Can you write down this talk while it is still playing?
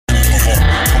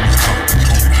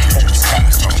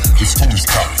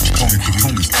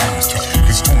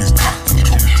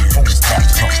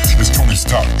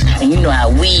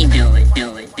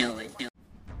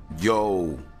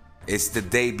Yo, it's the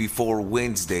day before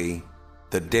Wednesday,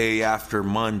 the day after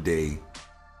Monday.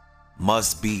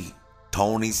 Must be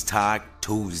Tony's Talk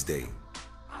Tuesday.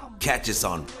 Catch us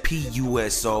on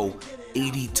PUSO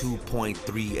 82.3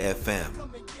 FM.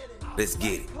 Let's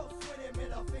get it.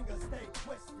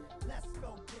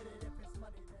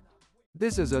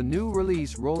 This is a new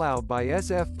release rollout by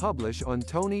SF Publish on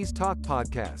Tony's Talk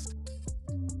Podcast.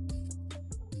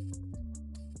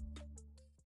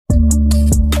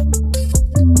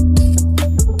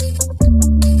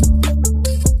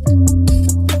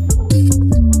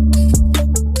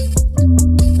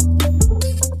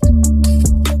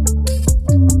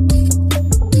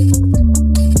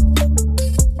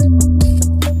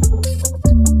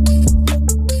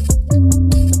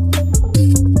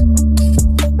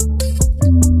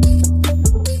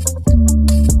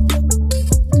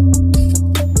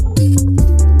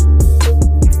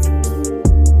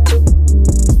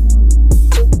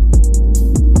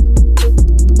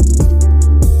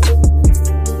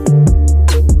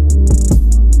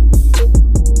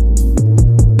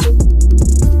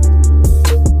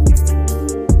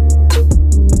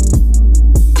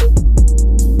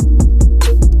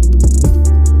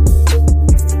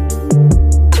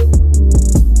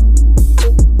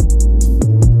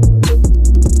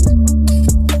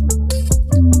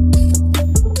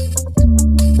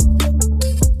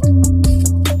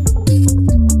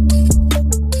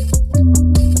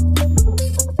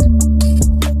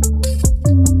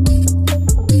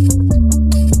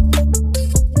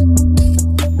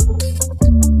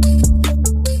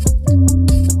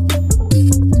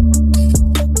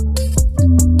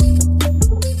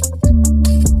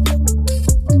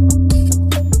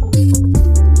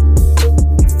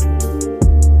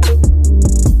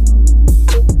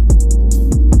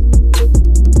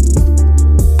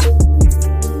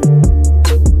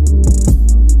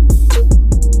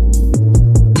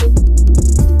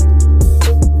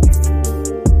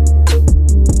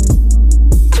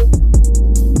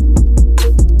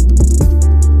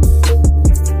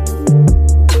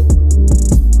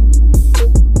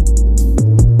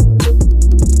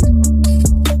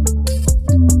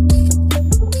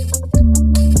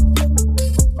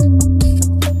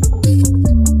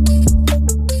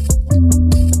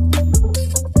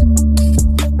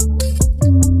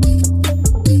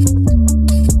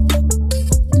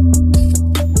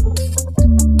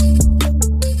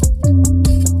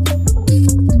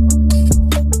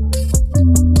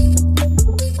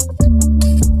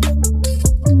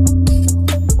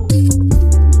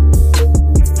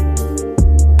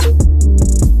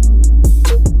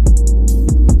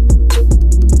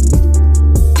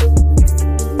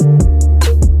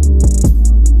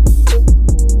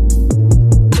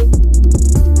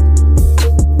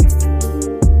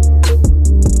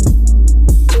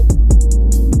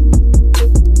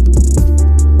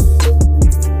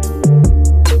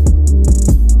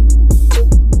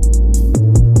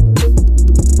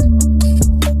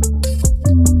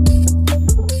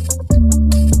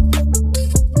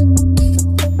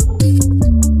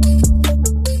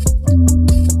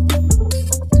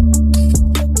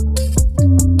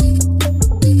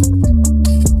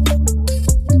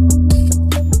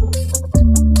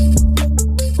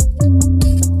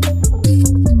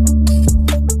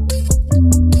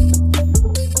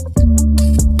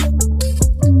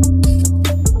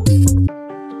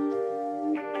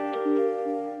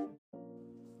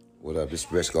 This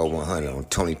Briscoe 100 on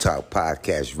Tony Talk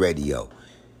Podcast Radio.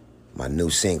 My new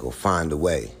single, Find a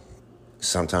Way.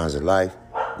 Sometimes in life,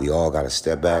 we all gotta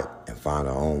step back and find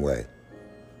our own way.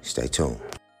 Stay tuned.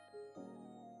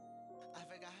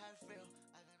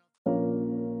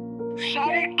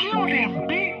 Shawty killed him,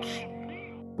 bitch.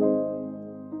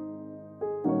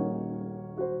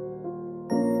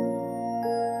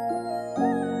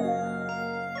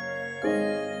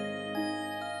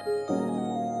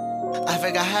 I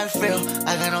forgot how to feel.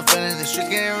 I got no feeling, the streets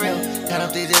getting real. Count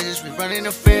up these digits, we running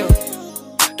the field.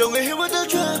 Don't get hit with the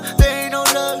drum. There ain't no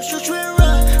love, shoot you and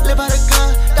run. Live by the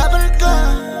gun, die by the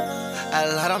gun. I had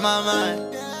a lot on my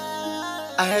mind.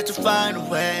 I had to find a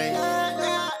way.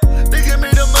 They give me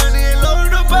the money and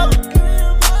load the boat,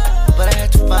 but I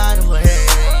had to find a way.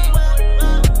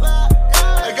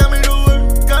 I got me the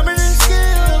work, got me the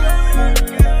skill,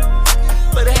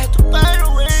 but I had to find a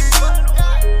way.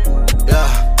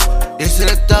 Yeah, this is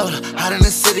the dollar. Hot in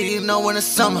the city, you know when it's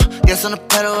summer. Guess on the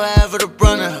pedal, wherever the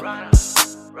runner.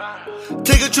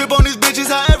 Take a trip on these bitches,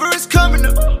 however it's coming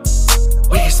up.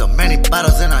 We get so many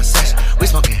bottles in our session. We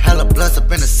smoking hella blunts up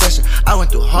in the session. I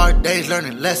went through hard days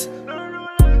learning lessons.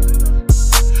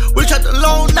 We tried the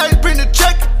long night, bring the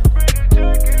check.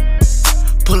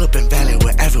 Pull up in Valley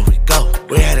wherever we go.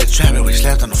 We had a trap and we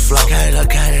slept on the floor. Cut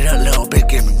it up, little bitch,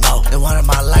 give me more. They wanted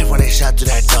my life when they shot through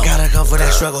that door. Gotta go for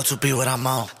that struggle to be what I'm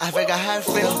on. I forgot how it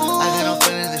feel. I got no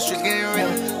feeling, the streets getting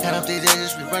real. Count up these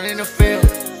days, we running the field.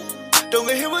 Don't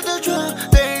get hit with the drum.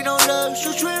 There ain't no love,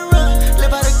 shoot you and run.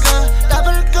 Live by the gun, die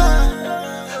by the gun.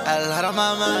 I had a lot on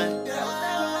my mind.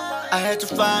 I had to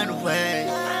find a way.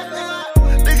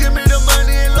 They give me the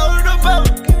money and load the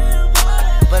boat,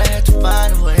 but I had to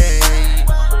find a way.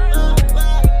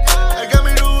 I got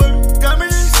me the work, got me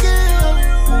the skill,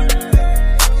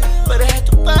 but I had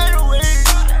to find a way.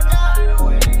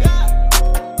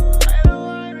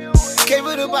 Came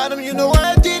to the bottom, you know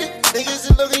why I did it.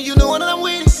 Niggas is looking, you know what I'm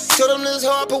with it. Show them this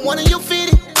hard, put one in your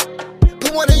feet.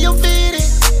 Put one in your feet.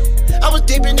 I was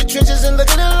deep in the trenches and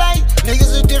looking at the light.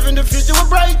 Niggas are different, the future was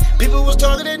bright. People was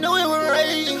talking, they knew it was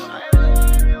right.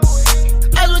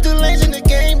 I was the lanes in the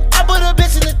game. I put a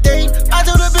bitch in the thing. I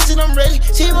told the bitch that I'm ready.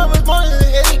 She was born in the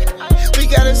heady. We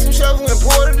got us some shovel and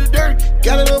poured in the dirt.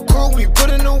 Got a little crew, we put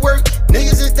in the work.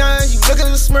 Niggas is dying, you look at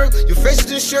the smirk. Your face is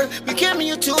the shirt. We kept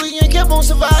me a two, and kept on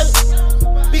surviving.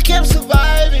 We kept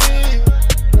surviving.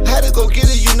 Had to go get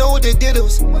it, you know what they did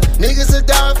us. Niggas are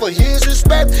dying for his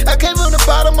respect. I came from the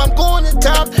bottom, I'm going to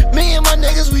top. Me and my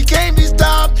niggas, we can't be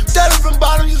stopped. Started from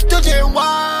bottom, you still getting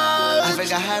wild. I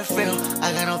forgot how it feel.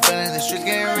 I got no feeling, the streets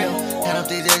getting real. Count up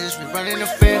these days, we running the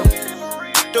field.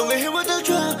 Don't get hit with the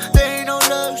drum. There ain't no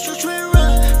love, shoot you and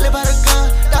run. Live by the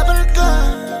gun, die by the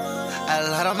gun. I had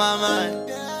a lot on my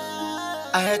mind.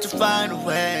 I had to find a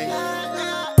way.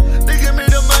 They give me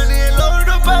the money and load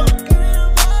the boat,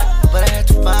 but I had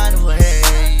to find a way.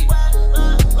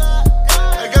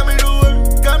 I got me the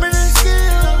work, got me the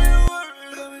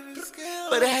skill,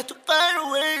 but I had to find a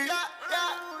way.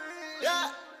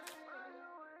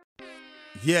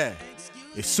 Yeah,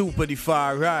 it's Super the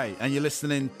Far Right, and you're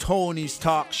listening to Tony's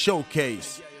Talk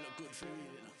Showcase.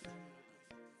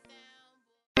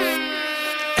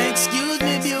 Excuse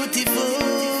me, beautiful.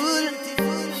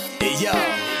 Hey, yo.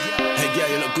 Hey, girl,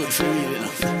 you look good for real, you know.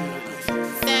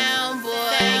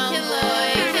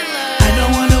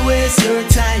 Your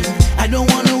time. I don't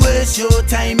wanna waste your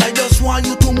time. I just want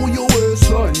you to move your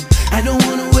waistline. I don't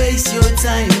wanna waste your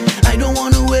time. I don't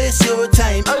wanna waste your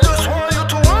time. I just want you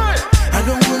to work. I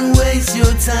don't wanna waste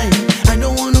your time. I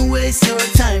don't wanna waste your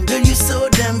time. Girl, you so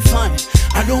damn fine.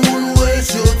 I don't wanna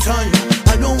waste your time.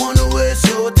 I don't wanna waste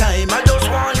your time. I just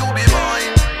want you to be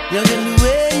mine. You're the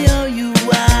way how you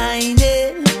whine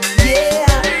it. Yeah,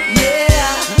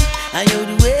 yeah. I know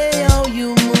the way how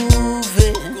you move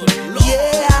it.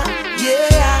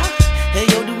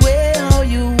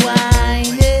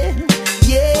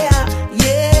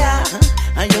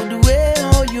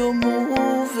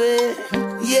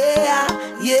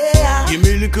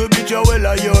 Well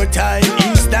of your time,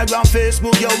 Instagram,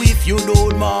 Facebook, yo, if you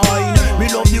don't mind.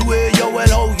 Me love the way you well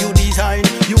how you design.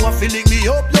 You are filling me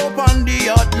up on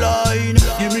the hotline.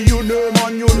 Give me your name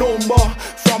and your number.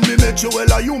 From me met you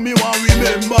well, you me want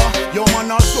remember. Your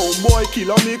man a sound boy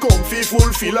killer, me comfy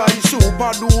fulfill. I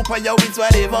super duper, yo, it's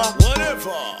whatever.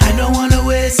 I don't wanna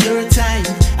waste your time.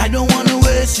 I don't wanna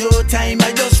waste your time.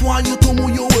 I just want you to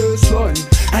move your waistline.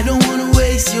 I don't wanna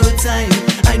waste your time.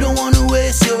 I don't wanna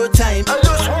waste your time. I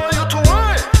just want you to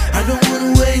work. I don't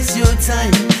wanna waste your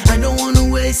time. I don't wanna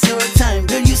waste your time.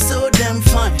 Girl, you so damn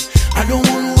fine. I don't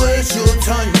wanna waste your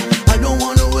time. I don't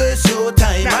wanna waste your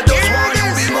time. I just want you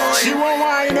to be mine. She won't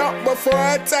wind up before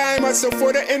her time. I said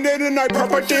for the end of the night,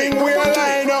 proper thing we'll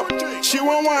line up. She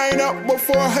won't wind up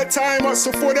before her time. I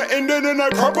said for the end of the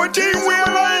night, proper thing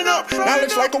we'll line up. Now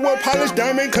looks like a well-polished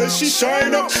diamond cause she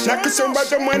shine up. Not concerned about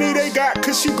the money they got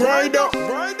cause she grind up.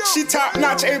 She top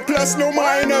notch, A+, no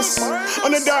minus.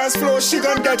 On the dance floor, she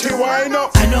gon' get you wind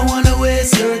up. I don't wanna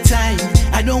waste your time.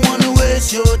 I don't wanna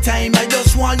waste your time. I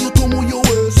just want you to move your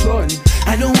waistline.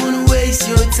 I don't wanna waste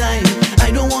your time.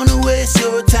 I don't wanna waste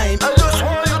your time. I just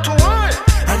want you to work.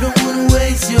 I don't wanna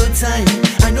waste your time.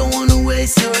 I don't wanna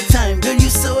waste your time. Girl, you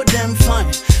so damn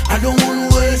fine. I don't wanna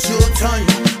waste your time.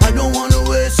 I don't wanna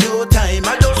waste your time.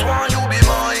 I just want you to be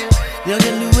mine. You're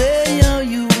the way how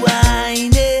you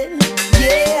whine it.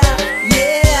 Yeah,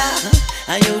 yeah.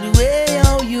 I know the way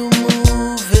how you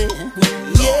move it.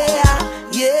 Yeah,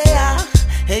 yeah.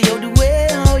 Hey, you're the way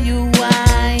how you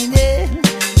whine it.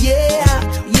 Yeah,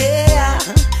 yeah.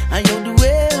 I know the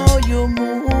way how you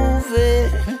move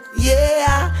it.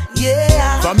 Yeah,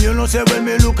 yeah. From you know say when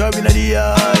me look her in the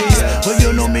eyes, but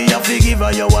you know me have to give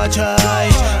her your watch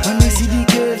eyes. When me see the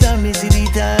curves and me see the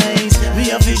ties, me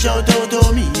have to shout out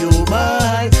to me, oh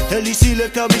my. Tell Tell the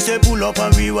selector me say pull up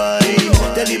and rewind.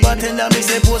 Tell the bartender me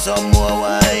say pour some more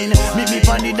wine. Meet me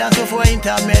on the dance for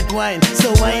intimate wine.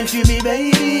 So wine for me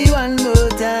baby one more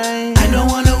time. I don't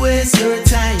wanna waste your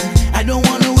time. I don't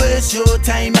wanna waste your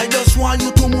time. I just want you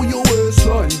to move your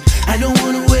waistline. I don't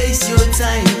wanna waste your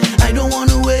time. I don't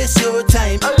wanna waste your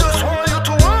time. I just want you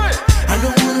to wine. I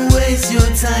don't wanna waste your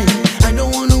time. I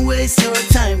don't wanna waste your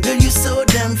time. Girl, you're so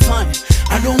damn fine.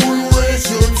 I don't wanna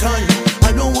waste your time.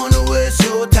 I don't wanna waste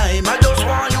your time. I just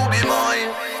want you be mine.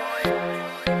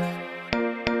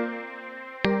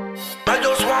 I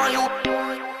just want you.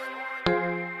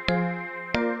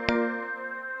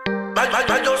 I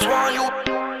just want you.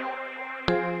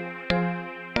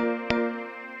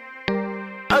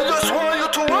 I just want you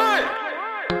to win.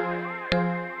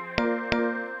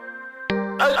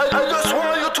 I just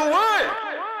want you to win.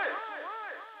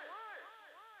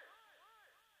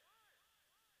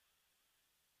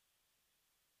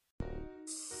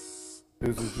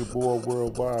 This is your boy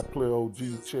Worldwide Player OG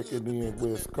checking in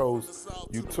West Coast.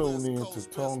 You tune in to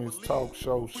Tony's Talk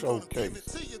Show Showcase.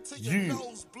 Yeah.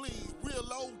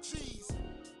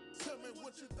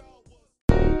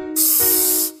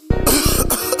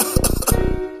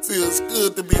 Feels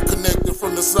good to be connected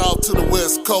from the south to the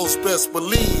west coast, best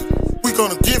believe. We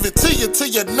gonna give it to you till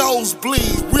your nose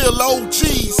bleed. Real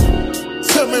OGs.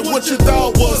 Tell me what you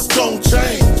thought was gon'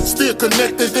 change. Still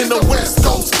connected in the west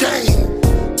coast game.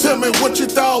 Tell me what you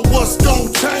thought was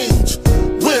gon' change.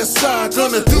 West side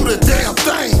gonna do the damn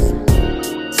thing.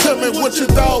 Tell me what you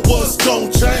thought was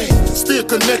gon' change. Still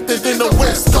connected in the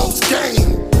west coast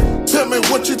game. Tell me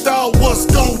what you thought was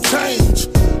gon' change.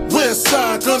 West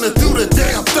side gonna do the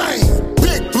damn thing.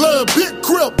 Big blood, big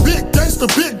crip, big gangster,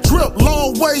 big drip.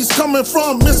 Long ways coming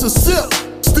from Mississippi.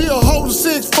 Still holding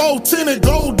 6'4", 10 and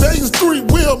gold days,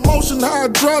 3-wheel motion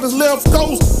hydraulics, left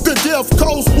coast, the deaf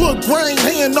coast, wood grain,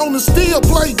 hand on the steel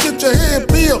plate, get your head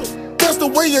peeled. That's the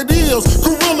way it is.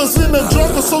 Gorillas in the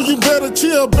jungle, so you better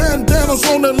chill. Bandanas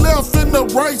on the left and the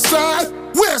right side,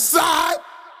 west side.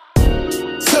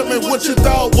 Tell me what you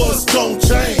thought was gon'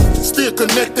 change. Still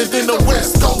connected in the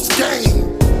west coast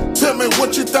game. Tell me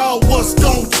what you thought was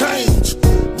gon' change.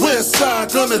 West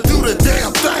side gonna do the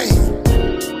damn thing.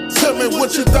 Tell me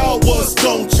what you thought was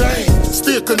gon' change.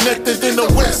 Still connected in the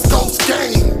west coast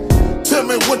game. Tell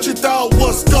me what you thought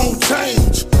was gon'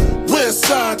 change. West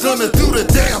side gonna do the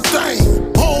damn thing.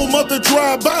 Home of the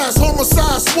drive-bys,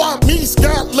 homicide swap meets,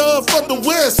 got love for the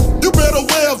west. You better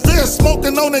wear a vest,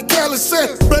 smoking on that Cali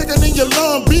set, banging in your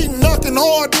lung, beating, knocking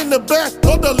hard in the back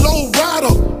of the low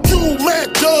rider. You Mac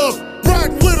Dub,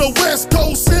 riding with a West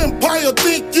Coast empire,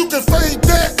 think you can fade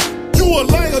that? You a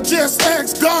liar, just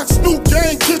ask Doc, Snoop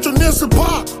Gang, Kitchen, and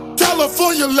Pop,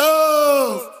 California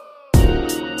love.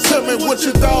 Tell me what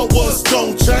you thought was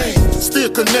gon' change. Still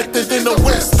connected in the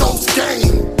west coast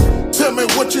game. Tell me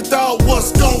what you thought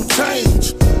was gon'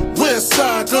 change. West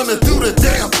side gonna do the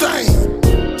damn thing.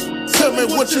 Tell me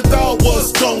what you thought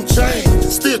was gon' change.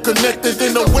 Still connected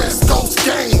in the west coast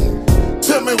game.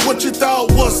 Tell me what you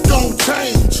thought was gon'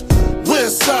 change.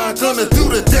 West side gonna do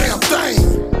the damn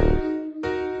thing.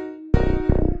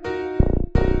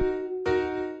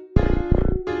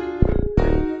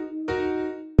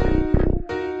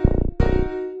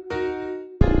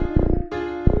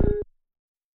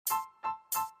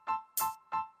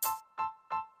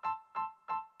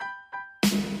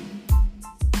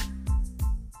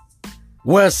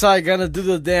 Westside gonna do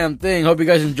the damn thing. Hope you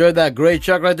guys enjoyed that great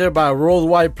track right there by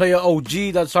Worldwide Player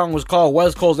OG. That song was called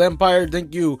West Coast Empire.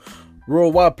 Thank you,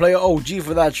 Worldwide Player OG,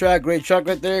 for that track. Great track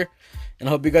right there. And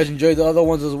I hope you guys enjoyed the other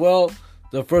ones as well.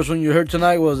 The first one you heard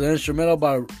tonight was an instrumental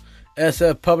by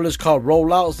SF Publish called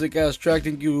Roll Out. Sick ass track.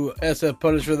 Thank you, SF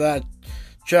Publish, for that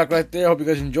track right there. Hope you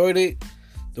guys enjoyed it.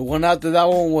 The one after that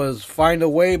one was Find a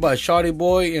Way by Shawty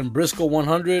Boy and Briscoe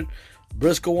 100.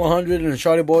 Briscoe 100 and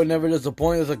Shawty Boy Never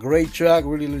Disappoint. It's a great track.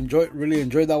 Really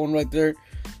enjoyed that one right there.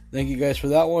 Thank you guys for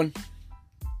that one.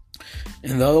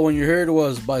 And the other one you heard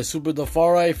was by Super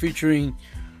Dafari featuring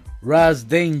Raz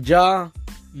Danger.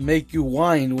 Make You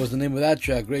Wine was the name of that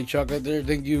track. Great track right there.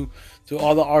 Thank you to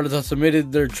all the artists that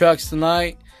submitted their tracks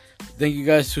tonight. Thank you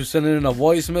guys for sending in a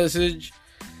voice message.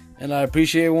 And I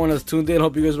appreciate everyone that's tuned in.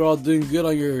 Hope you guys are all doing good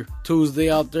on your Tuesday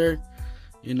out there.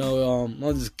 You know, I'm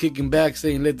just kicking back,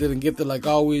 staying lifted and gifted like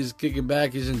always. Kicking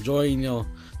back, just enjoying,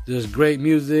 this great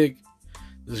music,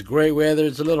 this great weather.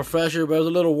 It's a little fresher, but it was a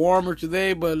little warmer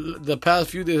today. But the past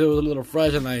few days it was a little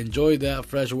fresh, and I enjoyed that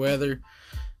fresh weather.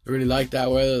 I really like that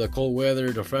weather, the cold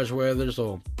weather, the fresh weather.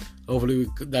 So hopefully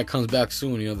that comes back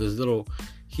soon. This little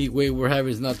heat wave we're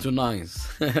having is not too nice.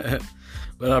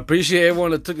 But I appreciate everyone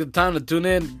that took the time to tune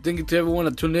in. Thank you to everyone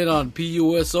that tuned in on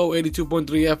PUSO 82.3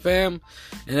 FM.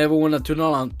 And everyone that tuned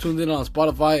in on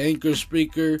Spotify, Anchor,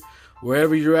 Spreaker,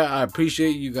 wherever you're at. I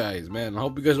appreciate you guys, man. I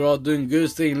hope you guys are all doing good,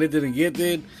 staying lifted and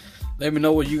gifted. Let me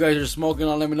know what you guys are smoking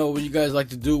on. Let me know what you guys like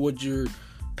to do, what your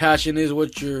passion is,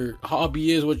 what your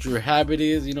hobby is, what your habit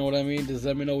is. You know what I mean? Just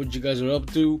let me know what you guys are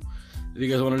up to. If you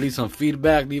guys want to leave some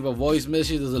feedback, leave a voice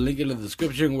message. There's a link in the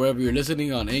description wherever you're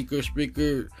listening on Anchor,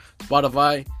 Spreaker,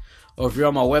 Spotify. Or if you're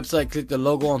on my website, click the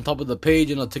logo on top of the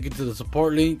page and I'll take you to the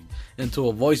support link and to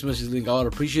a voice message link. I would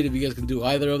appreciate it if you guys can do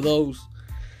either of those.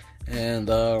 And,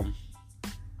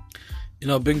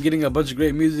 been getting a bunch of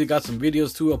great music. Got some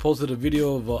videos too. I posted a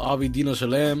video of Avi Dino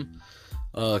Shalem.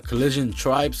 Collision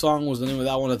Tribe song was the name of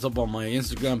that one. That's up on my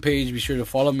Instagram page. Be sure to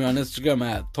follow me on Instagram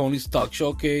at Tony's Talk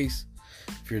Showcase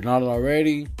if you're not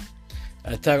already.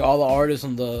 I tag all the artists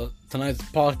on tonight's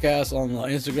podcast on the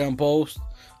Instagram post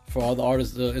for all the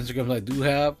artists, the Instagrams I do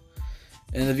have.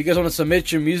 And if you guys want to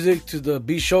submit your music to the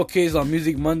Beat Showcase on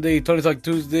Music Monday, Tony's Talk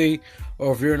Tuesday,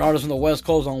 or if you're an artist from the West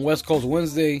Coast on West Coast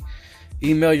Wednesday,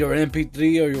 email your MP3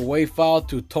 or your WAV file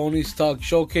to Tony's Talk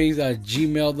Showcase at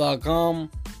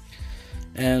gmail.com.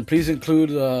 And please include,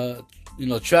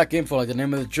 track info, like the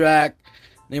name of the track,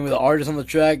 name of the artist on the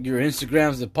track, your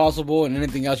Instagrams if possible, and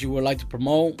anything else you would like to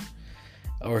promote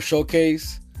or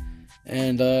showcase.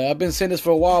 And I've been saying this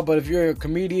for a while, but if you're a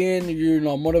comedian, you're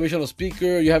a motivational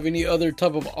speaker, you have any other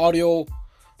type of audio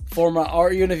format,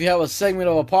 or even if you have a segment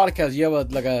of a podcast, you have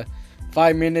a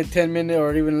 5-minute, 10-minute,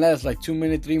 or even less, like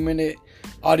 2-minute, 3-minute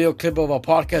audio clip of a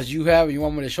podcast you have and you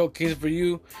want me to showcase it for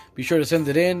you, be sure to send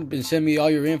it in and send me all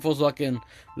your info so I can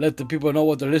let the people know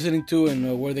what they're listening to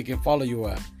and where they can follow you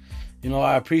at.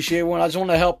 I appreciate one. I just want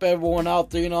to help everyone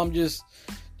out there. I'm just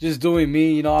doing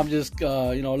me. I'm just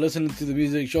listening to the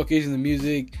music, showcasing the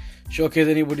music, showcase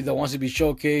anybody that wants to be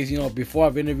showcased. Before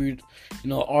I've interviewed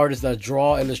artists that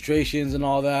draw illustrations and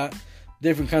all that,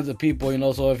 different kinds of people.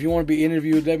 So if you want to be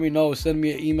interviewed, let me know. Send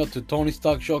me an email to Tony's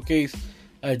Talk Showcase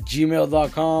at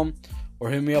gmail.com or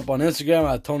hit me up on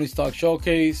Instagram at Tony's Talk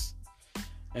Showcase.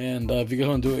 And if you guys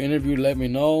want to do an interview, let me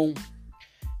know.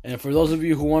 And for those of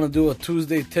you who want to do a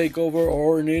Tuesday takeover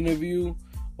or an interview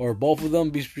or both of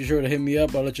them, be sure to hit me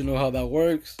up. I'll let you know how that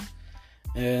works.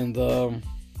 And a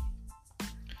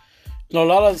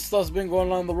lot of stuff's been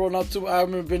going on the road. I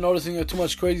haven't been noticing too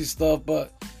much crazy stuff,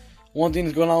 but one thing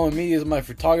that's going on with me is my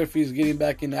photography is getting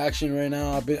back into action right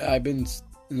now. I've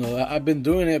been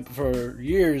doing it for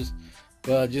years,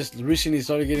 but just recently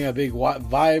started getting a big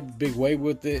wave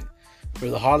with it for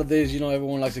the holidays.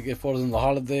 Everyone likes to get photos in the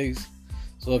holidays.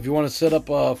 So if you want to set up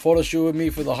a photo shoot with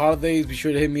me for the holidays, be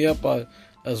sure to hit me up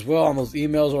as well on those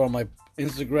emails or on my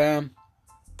Instagram.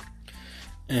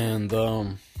 And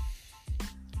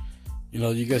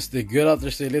you guys stay good out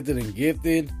there, stay lifted and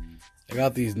gifted. I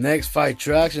got these next 5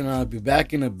 tracks and I'll be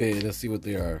back in a bit. Let's see what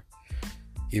they are.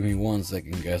 Give me 1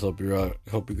 second, guys. Hope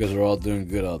you guys are all doing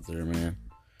good out there, man.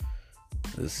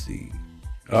 Let's see.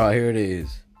 All right, here it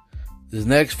is. These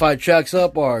next 5 tracks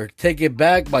up are Take It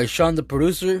Back by Sean the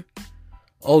Producer,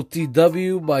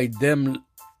 OTW by Dem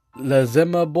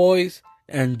Lazema Boys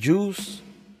and Juice,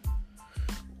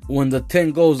 When the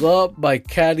 10 Goes Up by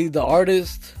Caddy the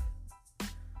Artist,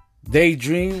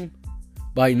 Daydream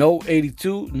by Notes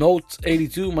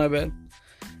 82, my bad.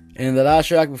 And the last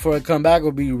track before I come back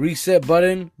will be Reset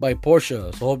Button by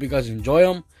Portia. So hope you guys enjoy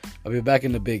them. I'll be back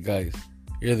in a bit, guys.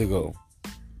 Here they go.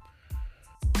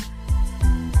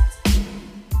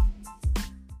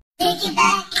 Take it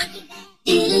back.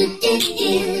 Do, do, do,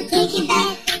 do. Take it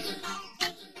back.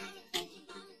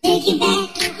 Take it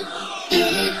back. Do, do,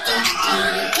 do, do. Take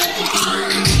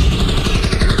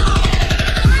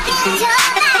it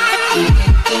back.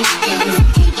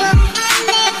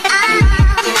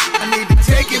 I need to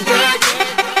take it back.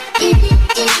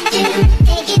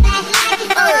 Take it back like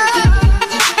before.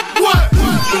 What?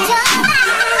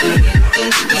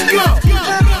 Let's go.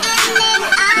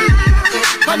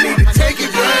 I need to take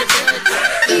it back.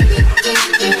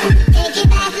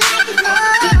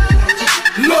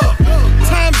 Look,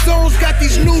 time zones got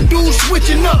these new dudes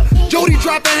switching up. Jody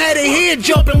dropping, had a head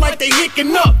jumping like they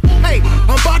hicking up. Hey,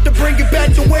 I'm about to bring it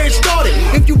back to where it started.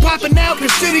 If you popping out,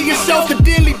 consider yourself a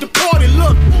dearly departed.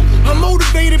 Look, I'm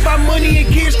motivated by money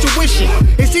and kids' tuition.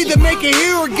 It's either make it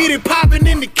here or get it popping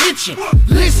in the kitchen.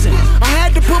 Listen, I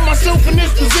had to put myself in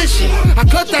this position. I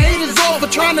cut the haters off for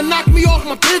trying to knock me off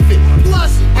my pivot.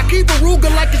 Plus, I keep a Ruger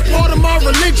like it's part of my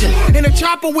religion. And a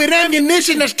chopper with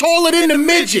ammunition that's taller than a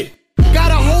midget.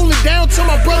 Gotta hold it down till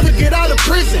my brother get out of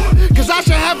prison. Cause I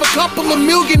should have a couple of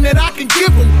million that I can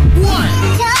give him. What?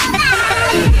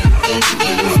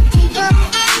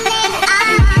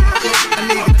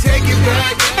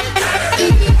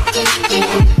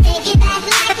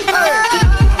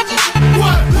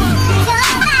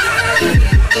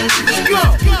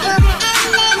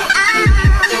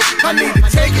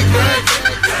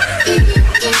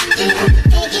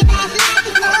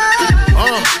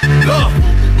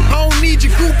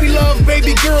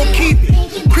 keep it.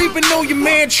 Creeping on your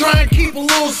man, try and keep a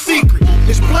little secret.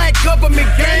 It's black government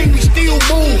gang, we still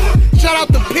move. Shout out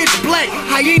to Pitch Black,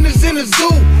 hyenas in the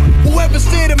zoo. Whoever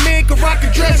said a man could rock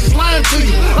a dress is lying to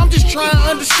you. I'm just trying to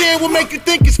understand what make you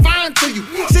think it's fine to you.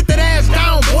 Sit that ass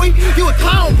down, boy. You a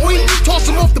clown, boy. Toss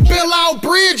him off the bailout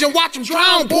bridge and watch him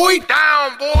drown, boy.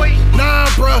 Down, boy. Nah,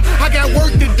 bruh, I got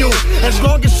work to do. As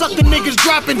long as sucker niggas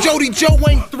dropping, Jody Joe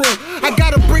ain't through. I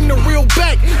gotta bring the real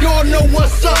back. Y'all know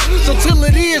what's up. So till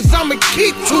it is, I'ma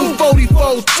keep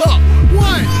 244s tucked.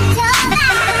 One.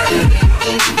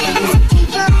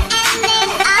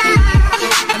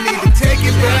 I need to take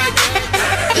it back.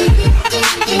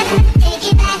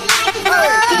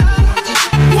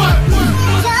 What?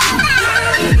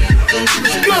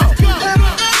 Let's go.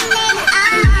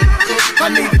 I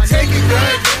need to take it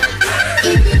back.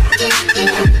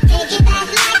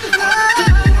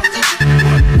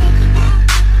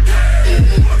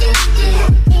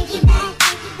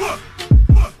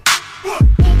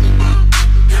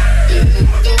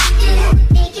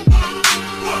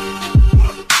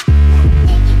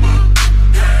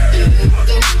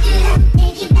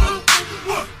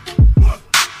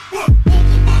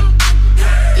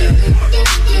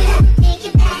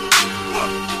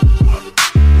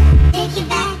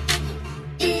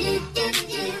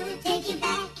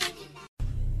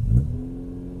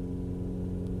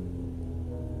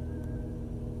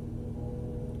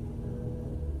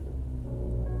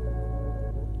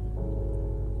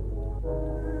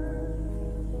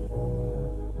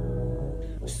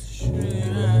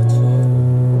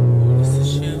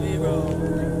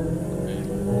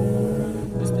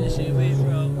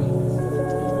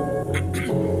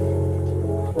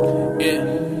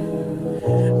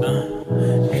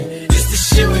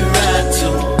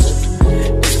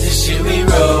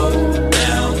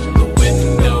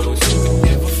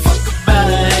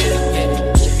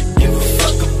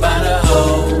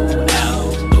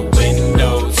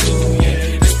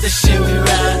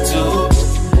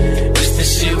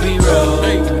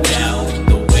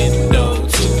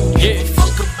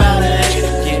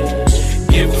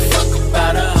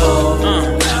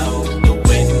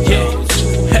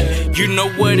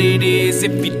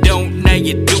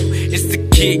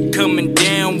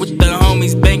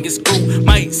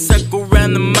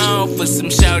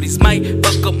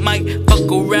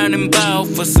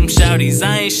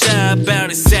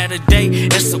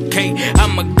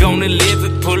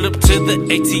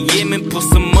 ATM and pull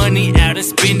some money out and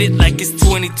spend it like it's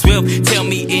 2012. Tell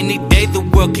me any day the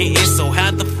world can end, so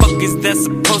how the fuck is that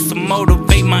supposed to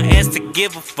motivate my ass to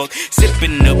give a fuck?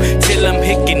 Sipping up till I'm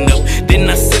hicking up, then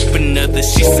I sip another.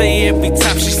 She say every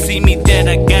time she see me that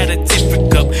I got a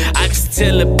different cup. I just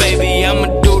tell her, baby,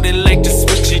 I'ma do it like to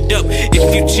switch it up.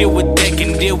 If you chill with that,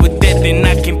 can deal with that, then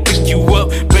I can pick you up.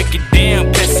 Break it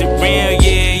down, pass it around,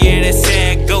 yeah, that's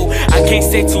how it go. I can't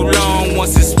stay too long,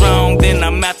 once it's wrong, then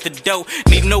I'm out the door.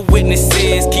 Need no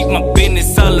witnesses, keep my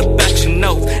business all about your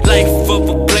nose. Life of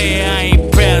a player, I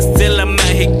ain't proud, still I'm out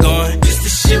here going. This the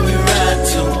shit we ride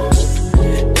to,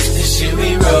 this the shit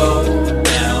we roll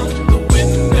down the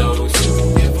windows.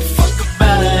 Give a fuck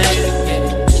about a hater, yeah.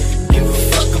 Give a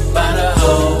fuck about a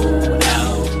hoe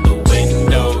out the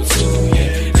windows,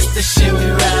 yeah. This the shit we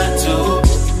ride to,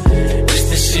 this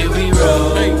the shit we roll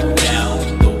down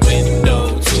the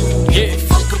windows, yeah.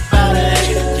 Fuck about a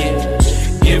hater, yeah.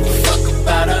 Give a fuck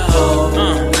about a hoe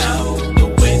out the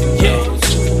windows,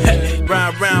 yeah.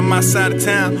 Ride around my side of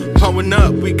town, pulling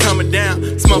up, we coming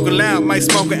down. Smoking loud, might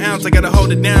smoke an ounce. I gotta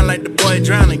hold it down like the boy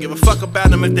drowning. Give a fuck about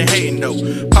them if they hating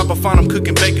though. Pop up on them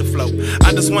cooking bacon flow.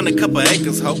 I just want a couple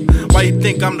acres, ho. Why you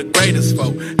think I'm the greatest,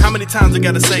 fo? How many times I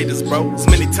gotta say this, bro? As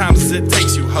many times as it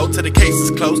takes you, ho. Till the case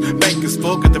is closed, bank is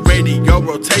full. Got the radio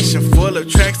rotation full of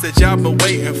tracks that y'all been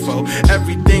waiting for.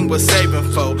 Everything we're saving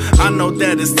for. I know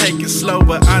that it's taking slow,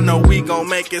 but I know we gon'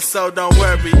 make it, so don't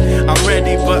worry. I'm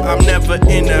ready, but I'm never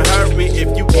in a hurry.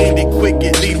 If you get it quick,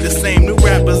 it leave the same. New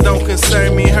rappers don't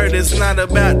concern me. Heard it's not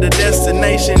about the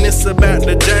destination, it's about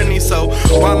the journey. So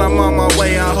while I'm on my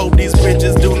way, I hope these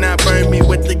bridges do not burn me.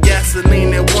 With the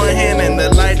gasoline in one hand and the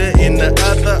lighter in the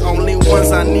other. Only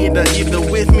ones I need are either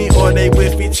with me or they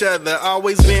with each other.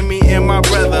 Always been me and my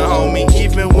brother, homie.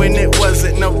 Even when it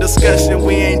wasn't no discussion,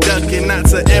 we ain't ducking. Not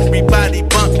to everybody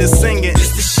bump this singing.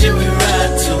 This the shit we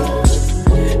ride to,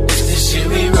 this the shit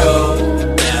we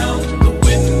roll down the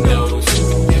windows.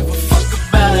 Give a fuck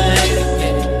about a hater,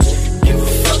 yeah. Give a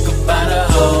fuck about a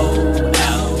hoe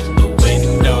out the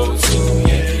windows,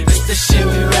 yeah. This the shit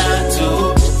we ride to,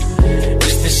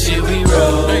 this the shit we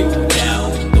roll down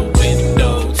the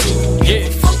windows, yeah.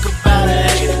 Fuck about a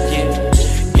hater, yeah.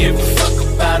 Give a fuck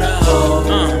about a hoe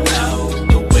out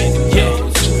the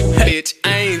windows, yeah. Bitch, I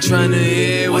ain't tryna tryna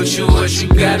hear what you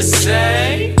gotta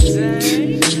say.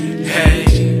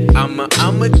 Hey, I'ma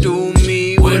do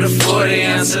me with a 40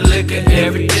 ounce of liquor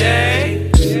every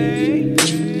day.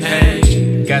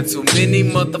 Hey, got too many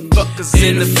motherfuckers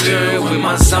interfering with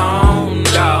my zone,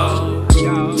 dawg.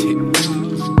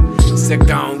 So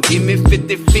gon' give me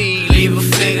 50 feet, leave a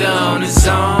figure on his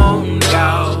own,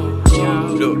 dawg.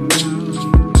 Look.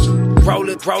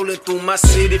 Rollin' through my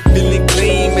city, feeling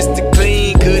clean, Mr.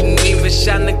 Clean. Couldn't even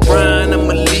shine the grind,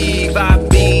 I'ma leave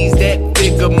IBs. That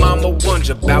figure mama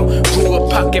wonder about. Grew a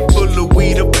pocket full of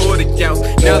weed, a 40 ounce.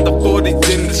 Now the 40's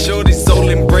in the shorty, soul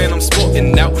and brand, I'm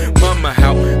sporting out. Mama,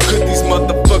 how could these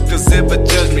motherfuckers ever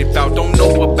judge me foul? Don't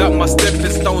know about my stepping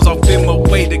stones, off in my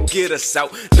way to get us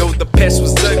out. Though the past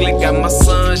was ugly, got my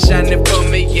sun shining for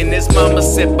me, and his mama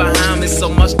sat behind me, so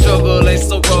my struggle ain't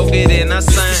so rugged, and I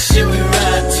sang. This shit we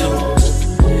ride to.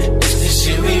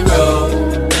 Shit we roll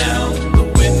down the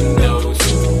windows.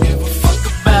 Give a fuck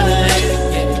about a hater,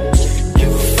 yeah. Give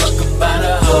a fuck about a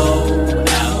hoe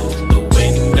out the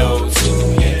windows,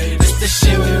 yeah. This the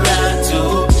shit we ride to.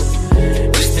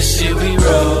 This the shit we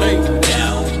roll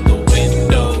down the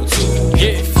windows,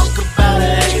 yeah. Give a fuck about a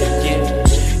hater,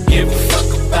 yeah. Give a fuck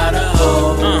about a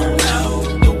hoe out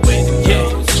the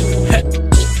windows, yeah.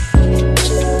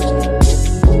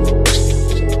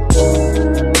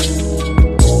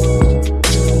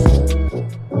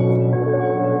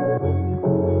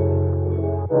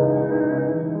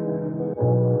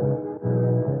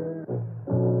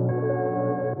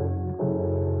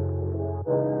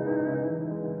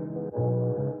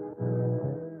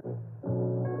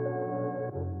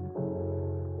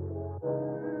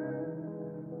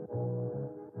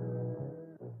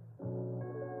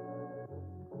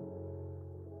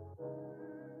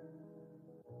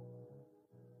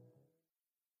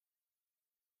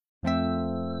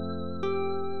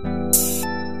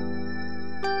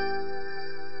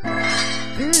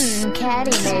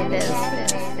 Caddy made this.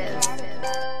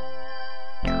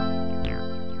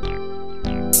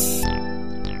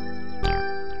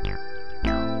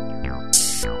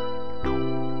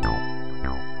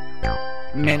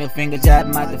 Middle finger jab,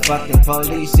 motherfucking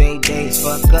police. 8 days,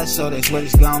 fuck us, so that's what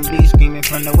it's gonna be. Screaming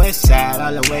from the west side,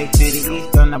 all the way to the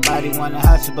east. Don't nobody wanna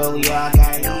hustle, but we all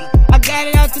gotta eat. I got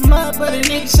it out the mud, but a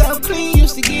nigga so clean.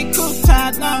 Used to get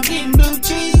croutons, now I'm getting blue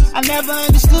cheese. I never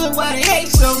understood why they hate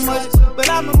so much, but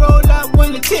I'ma roll up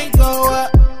when the tick go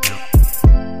up.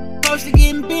 Supposed to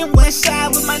getting bent west side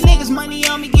with my niggas. Money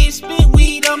on me, get spent,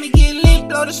 weed on me, get lit.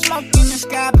 Blow the smoke in the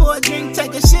sky, pour a drink,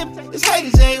 take a sip. There's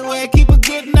haters everywhere, keep a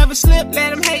grip, never slip.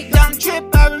 Let them hate, don't trip.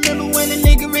 I remember when a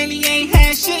nigga really ain't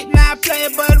had shit. Now I play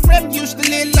it, but a rep used to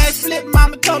live like flip.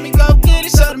 Mama told me go get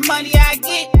it, so the money I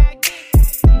get.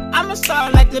 I'm a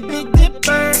star like the Big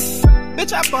Dipper.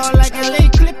 Bitch, I ball like LA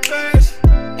Clippers.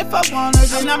 If I want her,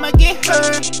 then I'ma get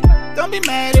her. Don't be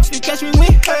mad if you catch me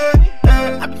with her.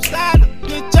 I be styling,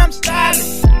 bitch, I'm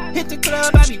styling. Hit the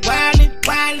club, I be wildin',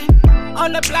 wildin'.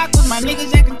 On the block with my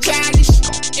niggas acting childish.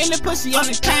 In the pussy on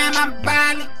the time, I'm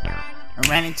violent. I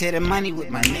ran into the money with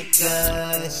my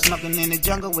niggas. Smoking in the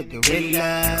jungle with the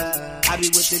gorillas. I be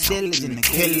with the dealers and the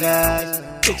killers.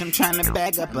 Bitch, I'm tryna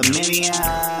bag up $1 million.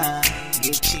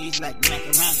 Get cheese like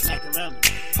macaroni.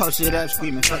 Post it up,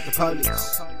 screaming, fuck the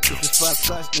police. If it's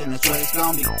fuck us, then that's what it's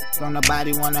gonna be. Don't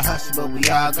nobody wanna hustle, but we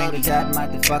all gonna be. That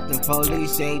motherfuck the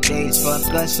police. 8 days,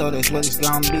 fuck us, so that's what it's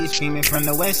gonna be. Screaming from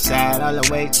the west side, all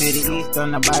the way to the east.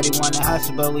 Don't nobody wanna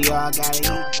hustle, but we all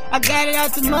gotta eat. I got it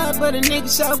out the mud, but a nigga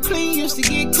so clean. Used to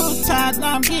get croutons,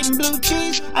 now I'm getting blue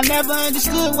cheese. I never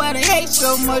understood why they hate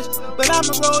so much, but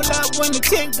I'ma roll up when the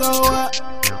tent go up.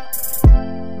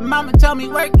 Mama told me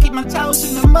work, keep my toes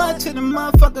in the mud till the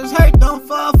motherfuckers hurt. Don't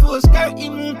fall for a skirt,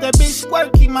 even if that bitch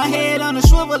squirt. Keep my head on a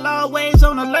swivel, always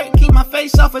on alert. Keep my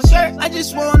face off a shirt. I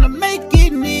just wanna make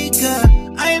it,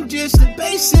 nigga. I am just a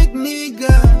basic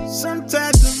nigga.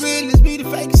 Sometimes the realest be the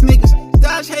fakest niggas.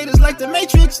 Dodge haters like the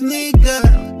Matrix,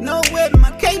 nigga. No way,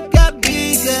 my cake got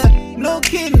bigger. No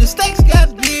kidding, the stakes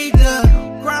got bigger.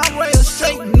 Ground rail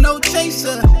straight, no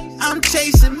chaser. I'm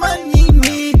chasing money,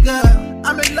 nigga.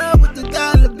 I'm in love with the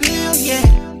dollar bill, yeah.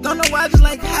 Don't know why, just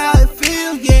like how it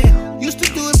feel, yeah. Used to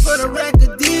do it for the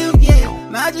record deal, yeah.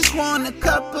 Now I just want a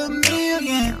couple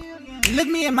million. Look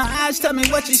me in my eyes, tell me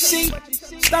what you see.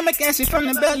 Stomach acid from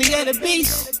the belly of the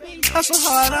beast. Hustle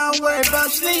hard, I don't worry about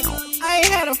sleep. I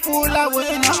ain't had a full hour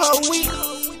in a whole week.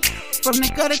 From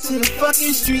the gutter to the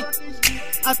fucking street.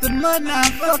 Out the mud, now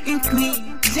I'm fucking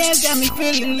clean. Zans got me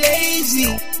feeling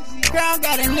lazy. background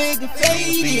got a nigga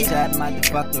faded. That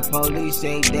motherfucker police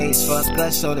 8 days fuck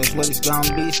us, so that's what it's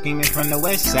gonna be. Screaming from the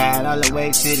west side all the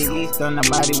way to the east. Don't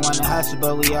nobody wanna hustle,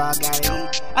 but we all gotta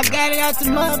eat. I got it out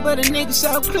the mud, but a nigga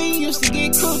so clean. Used to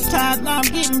get croutons, now I'm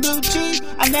getting blue cheese.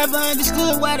 I never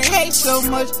understood why they hate so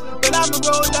much, but I'ma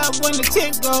roll up when the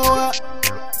tent go up.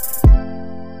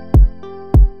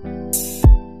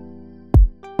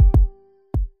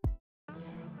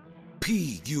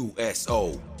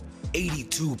 PUSO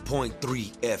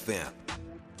 82.3 FM.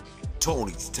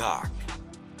 Tony's Talk.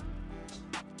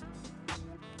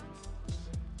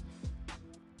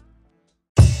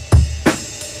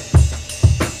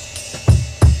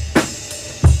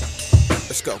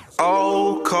 Let's go.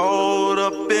 All caught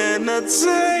up in a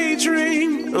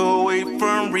daydream, away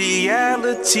from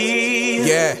reality.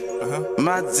 Yeah.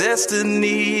 My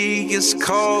destiny is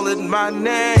calling my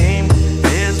name.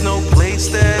 There's no place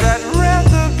that I'd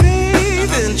rather be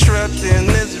than trapped in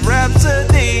this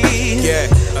rhapsody.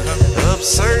 Of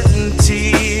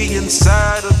certainty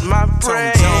inside of my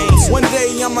brain. One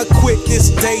day I'ma quit this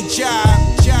day job.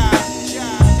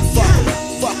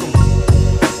 Fuck 'em.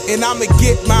 And I'ma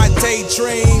get my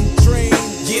daydream.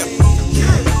 Yeah.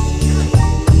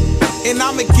 And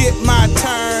I'ma get my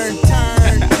turn.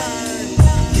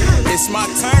 It's my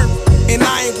turn. And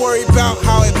I ain't worried about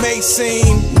how it may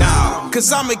seem. Nah,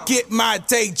 cause I'ma get my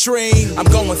daydream. I'm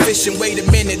going fishing, wait a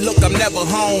minute, look, I'm never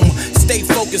home. Stay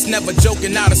focused, never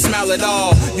joking, not a smile at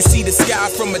all. You see the sky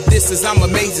from a distance, I'm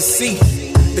amazed to see.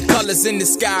 The colors in the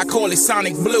sky, I call it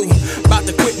sonic blue. About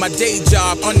to quit my day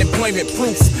job, unemployment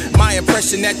proof. My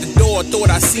impression at the door, thought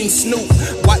I seen Snoop.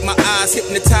 Wipe my eyes,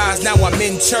 hypnotized, now I'm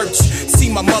in church. See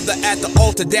my mother at the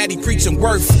altar, daddy preaching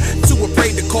worth. Too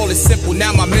afraid to call it simple,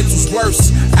 now my mental's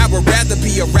worse. I would rather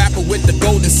be a rapper with the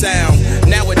golden sound.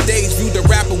 Nowadays, view the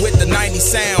rapper with the 90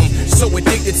 sound. So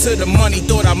addicted to the money,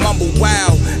 thought I mumbled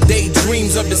wow.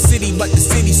 Daydreams of the city, but the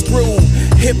city's screwed.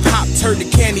 Hip hop turned to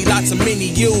candy, lots of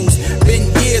mini U's. Been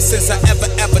years since I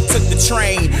ever took the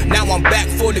train. Now I'm back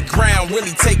for the ground,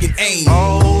 really taking aim.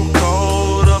 All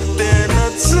caught up in a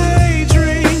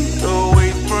daydream,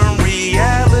 away from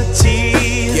reality.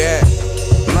 Yeah.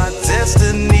 My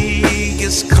destiny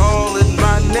is calling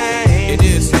my name. It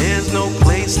is. There's no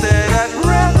place that I'd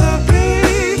rather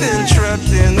be than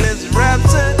trapped in this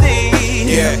rhapsody.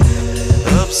 Yeah.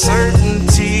 Of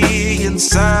certainty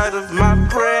inside of my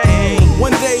brain.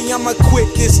 One day I'ma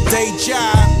quit this day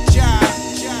job.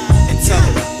 And tell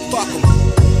them, fuck 'em.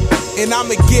 And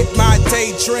I'ma get my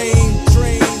daydream.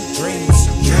 Dreams.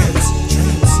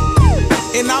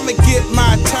 And I'ma get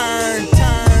my turn.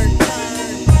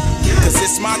 Cause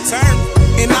it's my turn.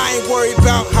 And I ain't worried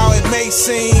about how it may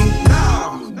seem.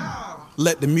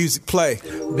 Let the music play.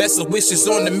 Best of wishes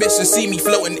on the mission, see me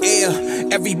floating air.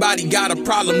 Everybody got a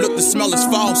problem, look, the smell is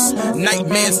false.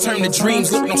 Nightmares turn to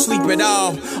dreams, look, don't sleep at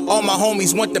all. All my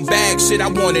homies want the bag, shit, I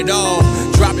want it all.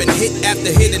 Dropping hit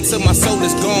after hit until my soul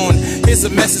is gone. Here's a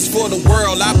message for the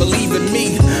world, I believe in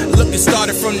me. Look, it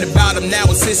started from the bottom, now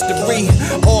it's history.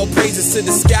 All praises to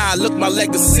the sky, look, my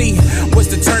legacy was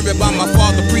determined by my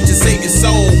father, preacher, saved his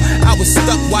soul. I was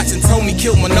stuck watching Tony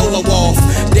kill Manolo off.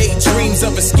 Daydreams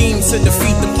of a scheme to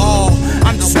defeat them all.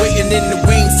 I'm just waiting in the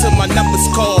wings till my number's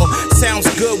called. Sounds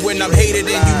good when I'm hated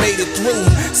and you made it through.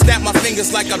 Snap my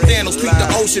fingers like I'm Thanos, peek the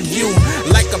ocean view.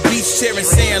 Like a beach chair and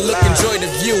sand, look, enjoy the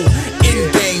view.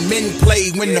 In game, men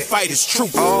play when the fight is true.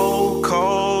 All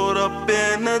caught up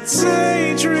in a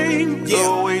daydream,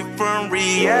 away from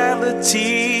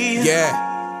reality. Yeah.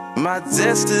 My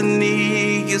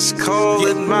destiny is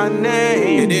calling my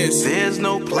name. It is. There's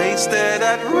no place that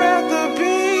I'd rather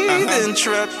be than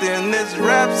trapped in this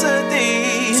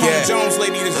rhapsody. Tom Jones,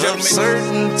 ladies and gentlemen.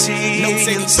 Certainty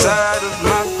inside of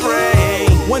my brain.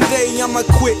 One day I'ma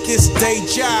quit this day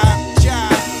job.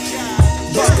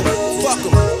 Fuck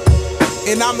 'em.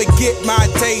 And I'ma get my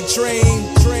daydream.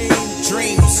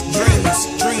 Dreams.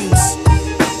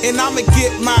 And I'ma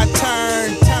get my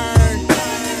turn.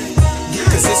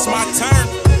 Cause it's my turn.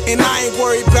 And I ain't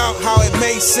worried about how it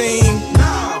may seem.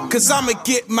 Cause I'ma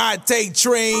get my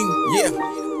daydream. Yeah.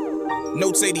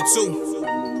 Notes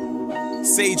 82.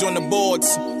 Sage on the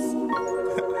boards.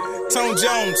 Tone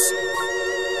Jones.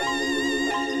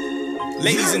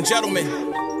 Ladies and gentlemen,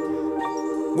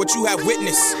 what you have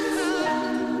witnessed,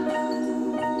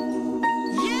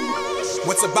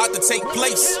 what's about to take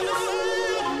place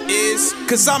is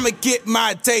cause I'ma get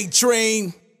my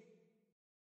daydream.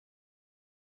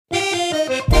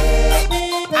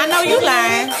 I know you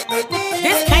lying.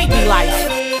 This can't be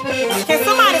life. Can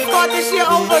somebody start this shit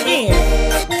over again?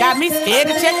 Got me scared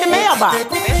to check the mailbox.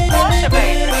 It's Portia,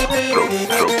 baby.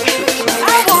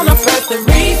 I wanna press the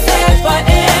reset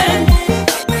button.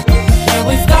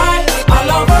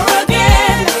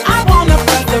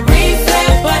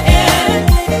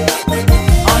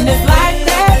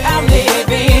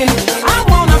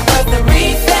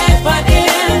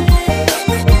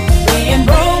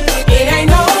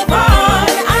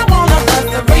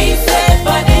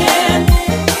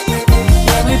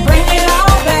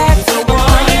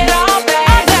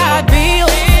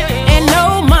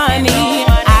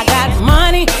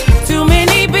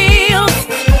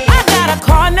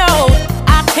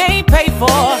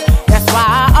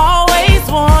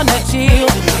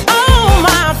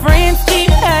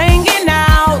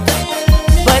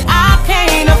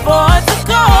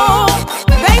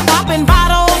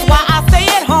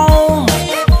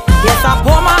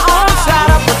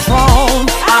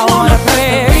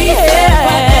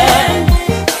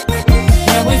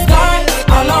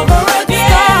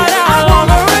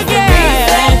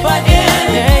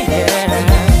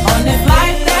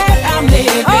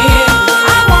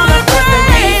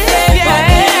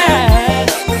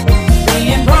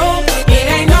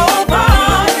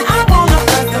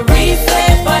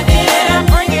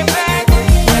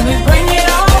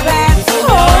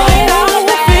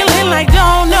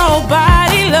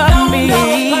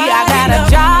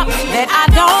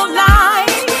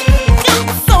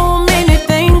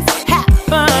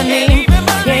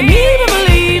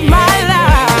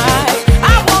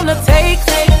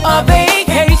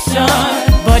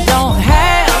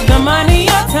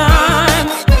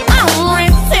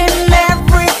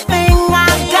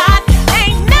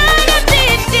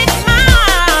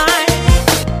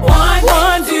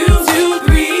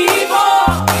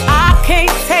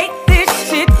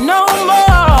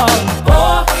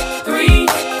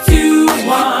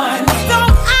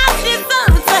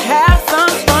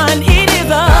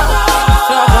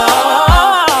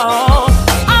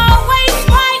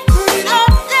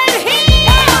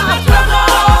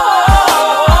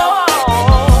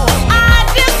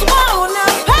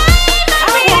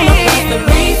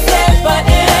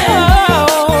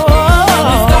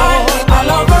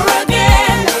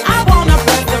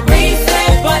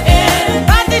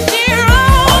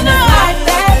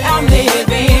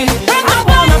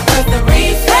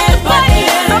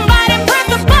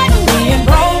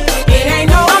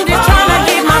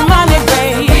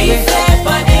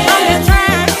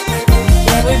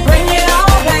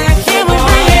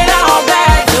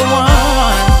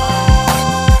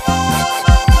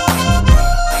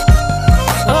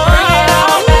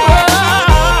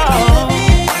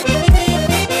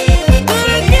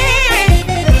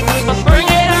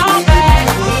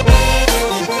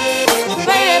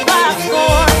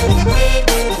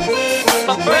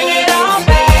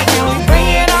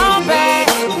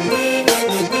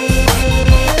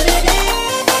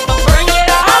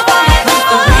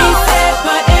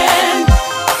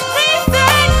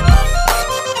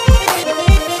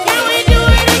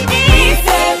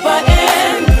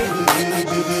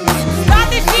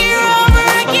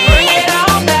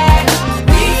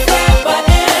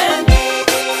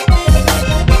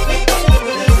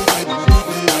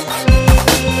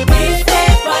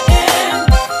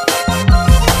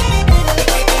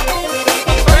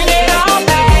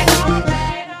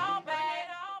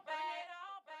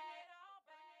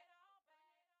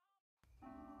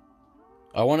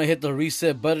 I want to hit the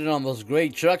reset button on those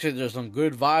great tracks. There's some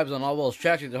good vibes on all those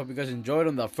tracks. I hope you guys enjoyed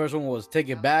them. The first one was Take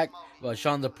It Back by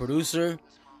Sean the Producer.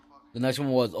 The next one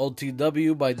was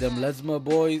OTW by Them Lesma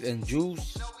Boys and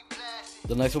Juice.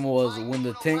 The next one was When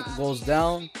the Tank Goes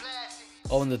Down.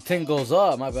 Oh, When the Tank Goes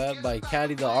Up, my bad, by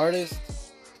Caddy the Artist.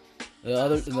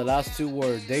 The last two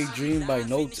were Daydream by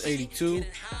Notes 82.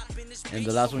 And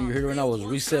the last one you heard right now was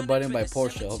Reset Button by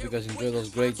Porsche. I hope you guys enjoy those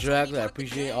great tracks. I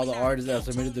appreciate all the artists that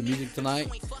submitted the music tonight.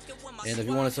 And if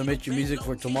you want to submit your music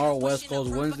for tomorrow, West Coast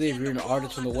Wednesday, if you're an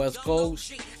artist from the West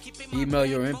Coast, email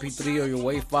your MP3 or your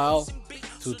WAV file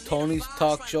to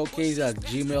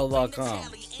Tony'sTalkShowcase@gmail.com.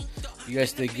 You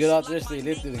guys stay good out there, stay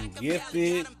lifted and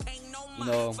gifted. You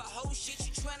know,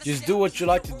 just do what you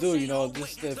like to do. You know,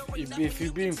 just if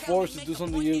you're being forced to do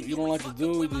something you don't like to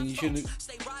do, then you shouldn't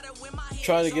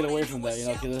try to get away from that. You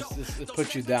know, because it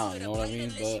puts you down. You know what I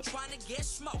mean? But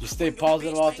just stay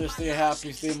positive out there, stay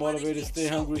happy, stay motivated, stay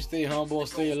hungry, stay humble,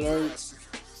 stay alert,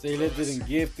 stay lifted and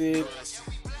gifted.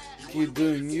 Keep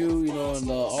doing you, you know, and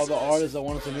all the artists that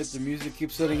want to submit the music, keep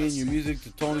sending in your music to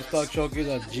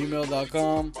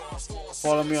Tony'sTalkShowcase@gmail.com.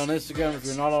 Follow me on Instagram if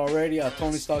you're not already at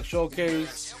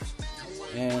Tony'sTalkShowcase.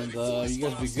 And you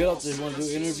guys be good out there. If you want to do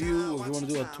an interview, if you want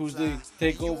to do a Tuesday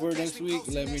takeover next week,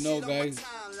 let me know, guys.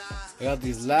 I got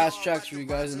these last tracks for you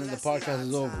guys, and then the podcast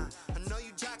is over.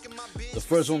 The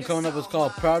first one coming up is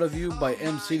called Proud of You by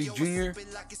M City Jr.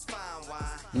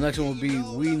 The next one will be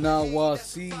We Now Wa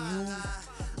See You.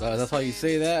 That's how you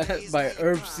say that, by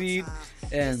Herb Seed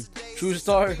and True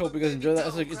Star. Hope you guys enjoy that.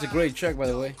 It's a great track, by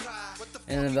the way.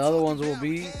 And then the other ones will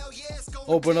be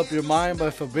Open Up Your Mind by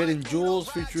Forbidden Jewels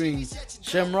featuring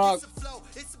Shamrock.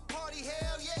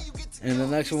 And the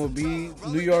next one will be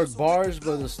New York Bars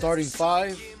by The Starting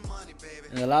Five.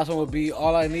 And the last one will be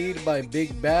All I Need by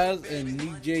Big Baz and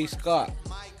DJ Scott.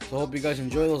 So hope you guys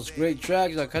enjoy those great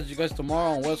tracks. I'll catch you guys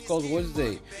tomorrow on West Coast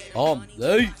Wednesday.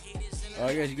 Hey!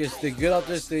 Alright guys, you guys stay good out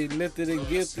there, stay lifted and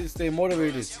gifted, stay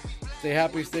motivated, stay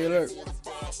happy, stay alert.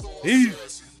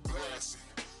 Peace!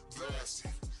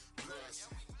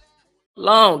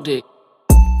 Long dick.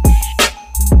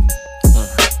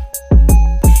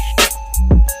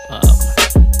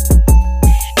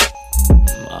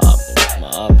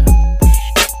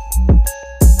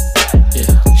 Yeah,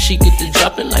 she get the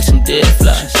dropping like some dead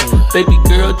flies. Baby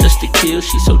girl just to kill,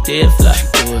 she so dead fly.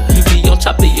 You be on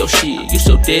top of your shit, you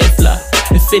so dead fly.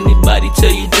 If anybody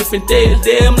tell you different, they a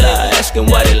damn lie. Asking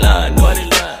why they lying,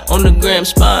 on the gram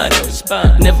spine.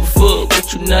 Never fuck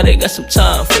with you, now they got some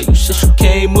time for you. Since you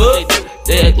came up,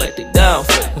 they act like they down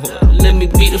for you. Let me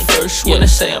be the first one to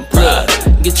say I'm proud.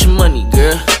 Get your money,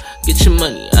 girl, get your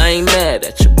money. I ain't mad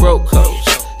at your broke hoes.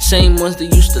 Same ones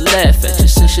that used to laugh at you.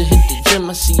 Since you hit the gym,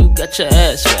 I see you got your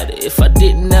ass fatter. If I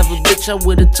didn't have a bitch, I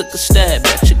would've took a stab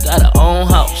at you. Got her own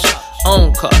house,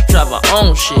 own car, drive her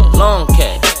own shit, long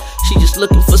cash. She just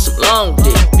looking for some long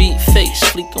dick, beat face,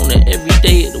 fleek on her every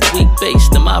day of the week base.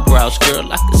 Them eyebrows, girl,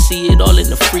 I can see it all in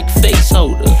the freak face.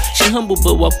 Hold her, she humble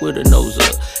but walk with her nose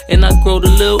up. And I growed a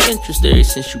little interest there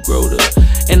since you growed up.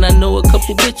 And I know a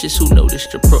couple bitches who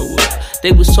noticed your pro up.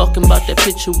 They was talking about that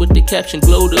picture with the caption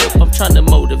glowed up. I'm trying to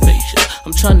motivate you,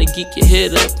 I'm trying to geek your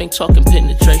head up. Ain't talking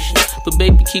penetration, but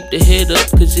baby keep the head up.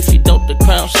 Cause if you don't, the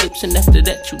crown slips. And after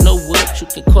that, you know what, you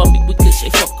can call me. We can say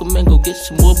fuck 'em and go get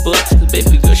some more bucks. Cause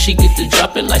baby girl, she get the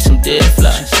dropping like some dead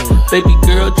flies. Baby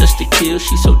girl just to kill,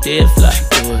 she so dead fly.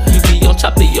 You be on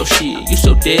top of your shit, you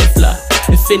so dead fly.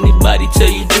 If anybody tell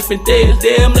you different, they a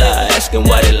damn lie. Asking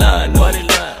why they lying,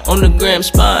 on the gram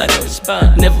spine.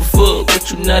 Never fuck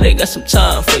with you, now they got some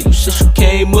time for you. Since you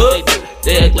came up,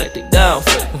 they act like they down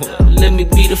for you. Let me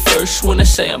be the first one to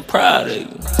say I'm proud of you.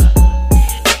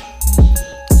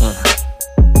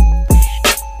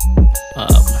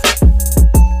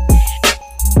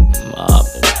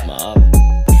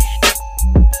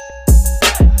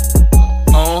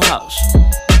 Own house,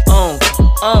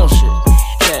 own shit,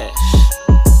 cash,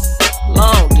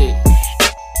 long dick.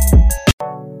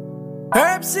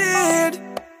 Herb Seed,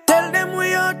 tell them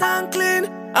we out and clean.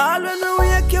 All when we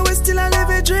wake you, we still a live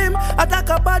a dream. Attack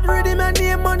a bad rhythm and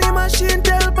name money machine.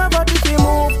 Tell poverty to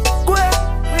move, go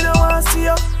ahead, we don't wanna see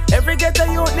you. Every ghetto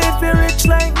youth need be rich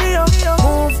like me.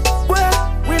 Move, go ahead,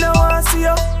 we don't wanna see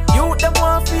you. Youth them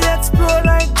want to explore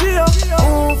like Geo.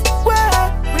 Move, go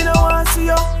ahead, we don't wanna see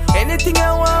you. Anything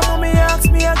I want, mommy ask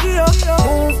me, I give you.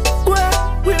 Move, go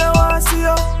ahead, we don't wanna see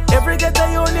you. Every ghetto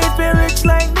youth need be rich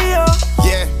like me.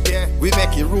 Yeah, we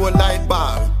make it roll like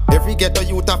ball. Every ghetto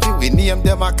youth of you, we name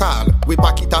them a call. We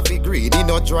pack it off the greedy,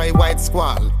 no dry white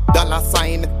squall. Dollar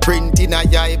sign, print in a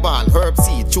eyeball. Herb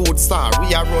seed, chewed star,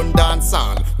 we a run dance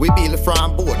all. We build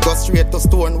from board, go straight to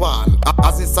stone wall.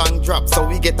 As the song drop, so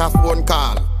we get a phone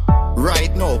call.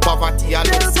 Right now, poverty a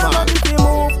little small. If you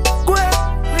move, quick,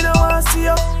 we don't wanna see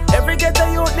you. Every ghetto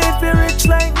youth need to be rich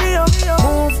like me.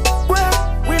 Move,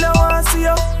 quick, we don't wanna see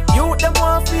you. Youth them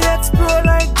want to explore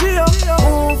like Geo.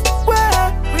 Move,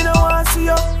 quick, we don't wanna see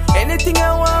you. Anything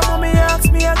I want, mommy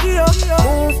ask me, I give you.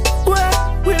 Move,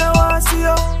 quick, we don't wanna see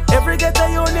you. Every ghetto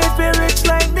you need to be rich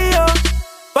like me.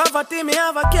 Poverty, me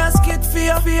have a casket for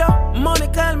you. Money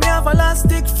call me have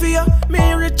elastic for you.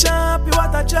 Me rich and happy,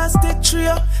 what a drastic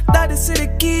trio. Daddy see the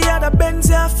key at the Benz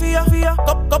here for you.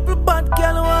 Couple bad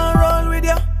girl wanna roll with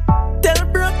you. Tell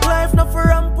broke life not for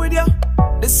ramp with you.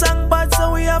 The song bad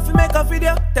so we have to make a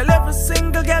video. Tell every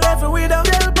single girl, every widow.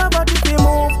 Tell poverty to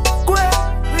move, quick,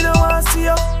 we don't wanna see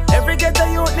you. Every ghetto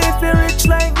you need to be rich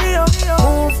like me.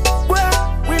 Move, quick,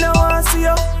 we don't wanna see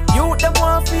you. Youth them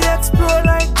want to explore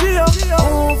like Geo.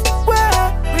 Move,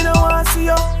 quick, we don't wanna see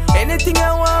you. Anything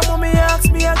I want, mommy ask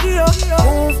me, I give you.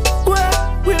 Move,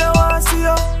 quick, we don't wanna see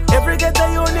you. Every ghetto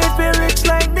you need to be rich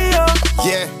like me.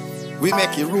 Yeah. We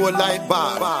make it roll like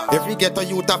bar. Every ghetto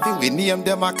youth a fi we name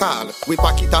them a call. We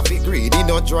pack it a fi greed in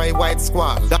no dry white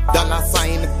squall. Dollar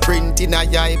sign, print in a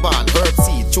eyeball. Herb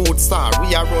seed, chewed star,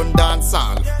 we a run dance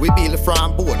all. We build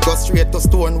from board, go straight to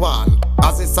stone wall.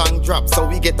 As the song drop, so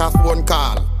we get a phone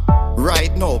call.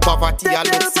 Right now, poverty a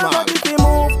little small. If you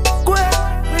move, quick,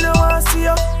 we don't wanna see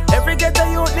you. Every ghetto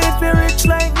youth need to be rich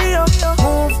like me.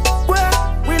 Move,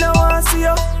 quick, we don't wanna see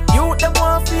you. Youth them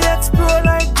want to explore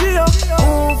like Geo.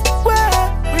 Move, quick,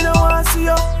 we don't wanna see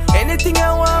you. Anything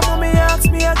I want, mommy ask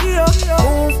me, I give you.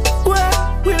 Move,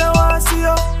 quick, we don't wanna see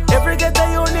you. Every ghetto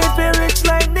you need to be rich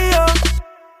like me.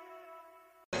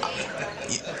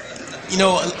 You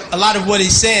know, a lot of what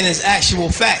he's saying is actual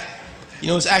fact. You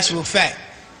know, it's actual fact.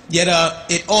 Yet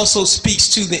it also speaks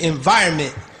to the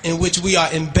environment in which we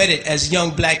are embedded as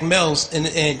young black males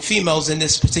and females in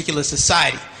this particular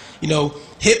society. You know,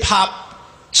 hip-hop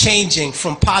changing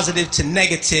from positive to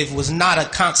negative was not a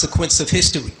consequence of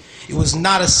history. It was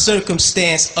not a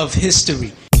circumstance of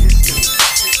history.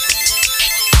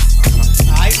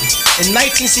 In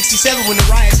 1967, when the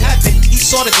riots happened, he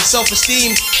saw that the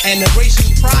self-esteem and the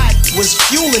racial pride was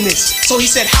fueling this. So he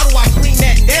said, how do I bring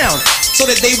that down so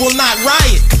that they will not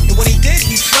riot? And what he did,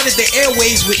 he flooded the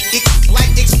airways with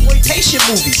black exploitation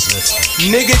movies.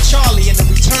 Nigga Charlie and the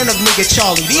Return of Nigga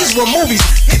Charlie. These were movies.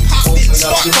 Hip-hop didn't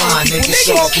start calling people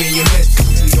niggas.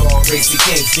 We all race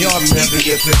against you. Remember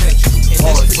your prevention. In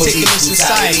this particular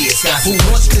society, who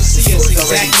wants to see us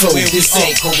exactly where we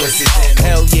are.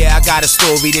 Hell yeah, I got a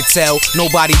story to tell.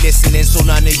 Nobody listening, so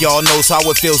none of y'all knows how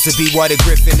it feels to be what a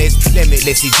griffin is.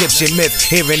 Limitless Egyptian myth,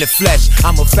 here in the flesh.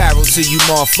 I'm a pharaoh to you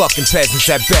motherfucking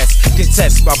peasants at best.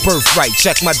 Contest my birthright,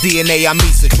 check my DNA, I'm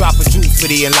Misa. Drop a jewel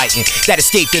for the enlightened that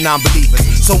escaped the non-believers.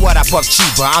 So what, I puff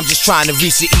cheaper, I'm just trying to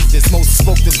reach the ethers. Moses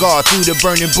spoke to God through the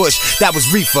burning bush, that was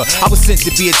reefer. I was sent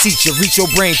to be a teacher, reach your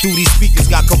brain through these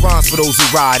speakers. Got Qurans for those who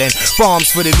ride and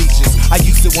bombs for the leeches. I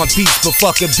used to want peace, but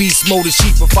fuck a beast mode is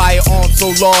cheaper. Firearm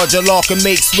so large, a law can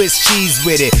make Swiss cheese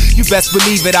with it. You best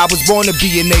believe it, I was born to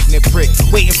be an ignorant prick.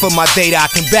 Waiting for my day that I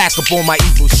can back up on my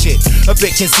evil shit. A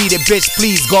bitch can see the bitch,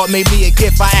 please, God made me a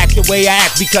gift. I act the way I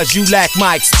act because you lack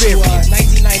my experience.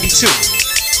 1992,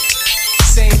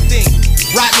 same thing.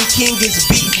 Rodney King is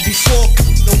beaten before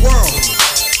the world.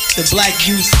 The black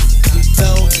youth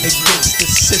rebel against the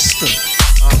system.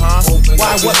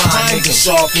 Why? What behind them?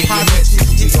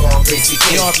 They are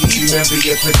people. Remember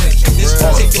your credentials. This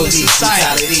particular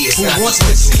society who wants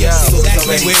to see us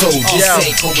exactly where we are.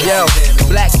 Yo,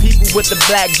 black people with the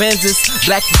black Benzes,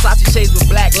 black Versace shades with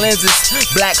black lenses,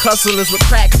 black hustlers with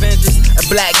crack vengeance, a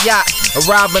black yacht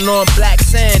arriving on black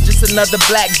sand. Just another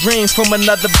black dream from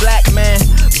another black man.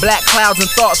 Black clouds and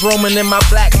thoughts roaming in my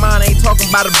black mind. I ain't talking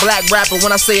about a black rapper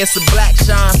when I say it's a black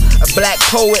shine. A black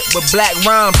poet with black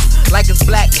rhymes, like it's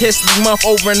Black History Month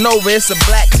over and over. It's a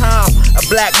black time, a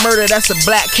black murder, that's a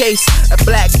black case. A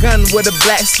black gun with a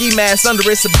black ski mask under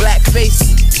it's a black face.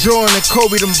 Jordan and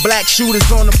Kobe, them black shooters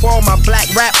on the ball. My black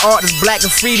rap art is black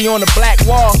graffiti on the black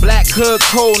wall. Black hood,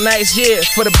 cold nights, yeah,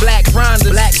 for the black grinders.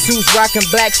 Black suits rocking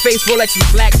black face, Rolex with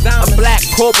black diamonds. A black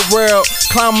corporate world,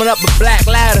 climbing up a black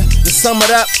ladder. To sum it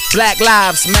up, Black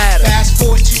Lives Matter. Fast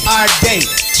forward to our day.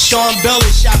 Sean Bell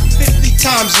is shot 50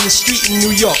 times in the street in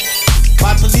New York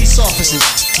by police officers.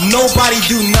 Nobody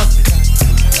do nothing.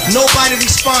 Nobody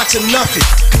respond to nothing.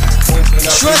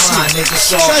 Trust me.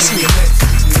 Trust me.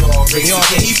 We are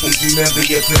people in this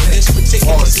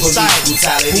particular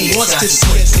society who wants to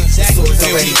see us exactly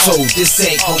already told, this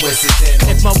ain't coincidental.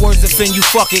 If my words offend you,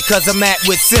 fuck it, cause I'm at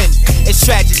with sin. It's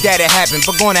tragic that it happened,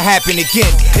 but gonna happen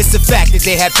again. It's the fact that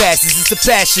they had passes, it's the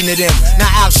passion of them.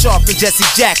 Now Al Sharp and Jesse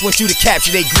Jack want you to capture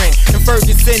they grin. And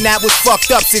Ferguson that was fucked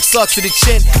up, 6 slugs to the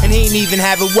chin, and he ain't even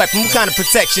have a weapon. What kind of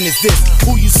protection is this?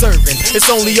 Who you serving?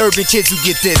 It's only urban kids who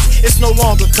get this. It's no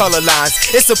longer color lines,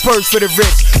 it's a purge for the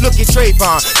rich. Look at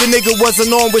Trayvon, the nigga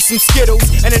wasn't on with some Skittles,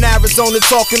 and in Arizona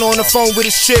talking on the phone with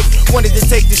his chick. Wanted to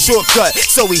take the shortcut,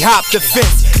 so he hopped the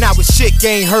fence. Now his shit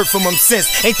ain't heard from him since.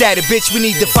 Ain't that a bitch? We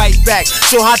need to fight back.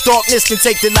 So how darkness can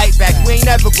take the light back. We ain't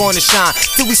ever gonna shine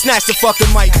till we snatch the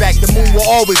fucking mic back. The moon will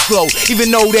always glow,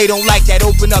 even though they don't like that.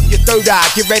 Open up your third eye,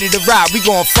 get ready to ride. We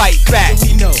gon' fight back.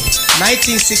 We know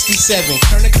 1967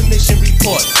 Kerner Commission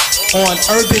report on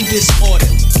urban disorder.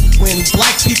 When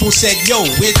black people said, yo,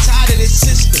 we're tired of this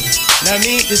system. Know what I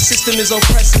mean? This system is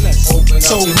oppressing us.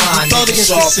 So we fought against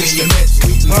the system.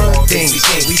 We burned things.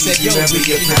 We said, yo, we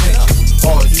get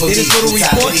did his little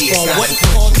report on what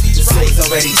caused these riots.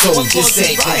 What caused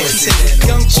these riots? He said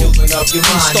young children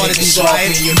who started these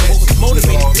riots.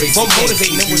 What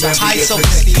motivated them was a high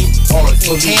self-esteem,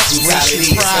 enhanced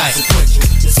racial pride.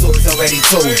 He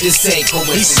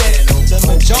said the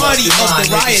majority of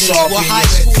the rioters were high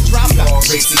school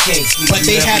dropouts, but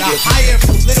they had a higher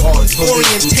political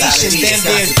orientation than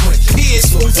their peers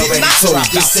who did not drop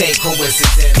out.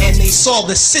 And they saw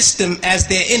the system as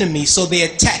their enemy, so they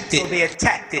attacked it.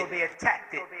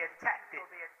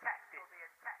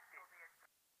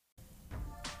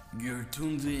 You're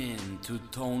tuned in to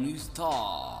Tony's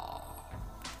Talk.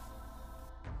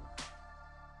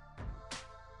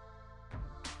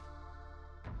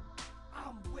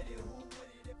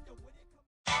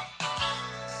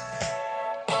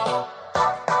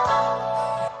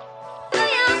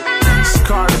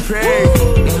 Carter P.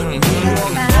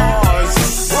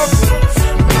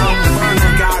 Mount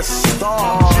Vernon got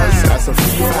stars. That's a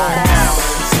fact.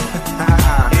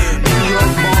 New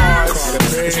York bars.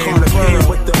 It's Carter P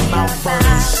with the Mount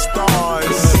Vernon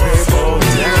stars.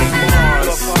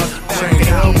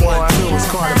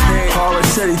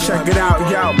 City, check it out,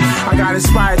 yo. I got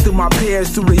inspired through my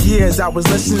peers, through the years I was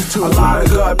listening to a lot of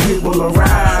good people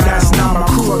around. That's not my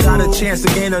crew. I got a chance to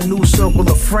gain a new circle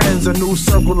of friends,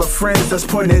 that's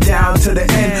putting it down to the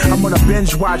end. I'm gonna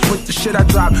binge watch with the shit I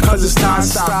drop, cause it's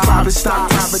non-stop. Private stock,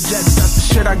 private jets, that's the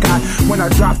shit I got when I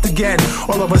dropped again.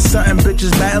 All of a sudden,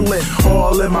 bitches meddling,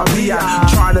 all in my VI,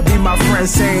 trying to be my friend,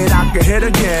 saying I could hit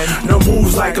again. No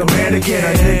moves like a mannequin,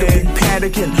 a nigga be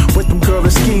panicking with them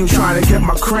girlish schemes, trying to get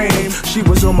my cream. She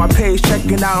was on my page,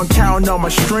 checking out and counting on my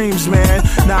streams, man.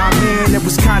 Nah, I mean, it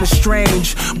was kinda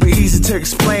strange, but easy to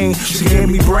explain. She gave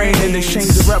me brain in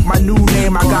exchange to rep my new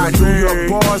name. I got New York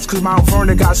bars, cause Mount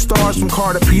Vernon got stars from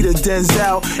Carter P to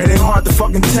Denzel. It ain't hard to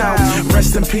fucking tell.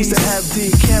 Rest in peace to Hef D.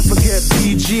 Can't forget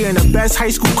PG and the best high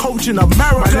school coach in America.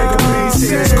 My nigga B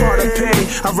says Carter P.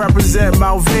 I represent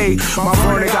Mount V. Mount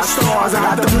Vernon got stars, I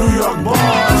got the New York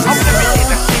bars.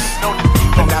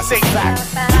 And that's a fact.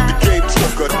 Game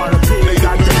talker, Carter P. They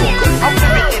got the talker. I'm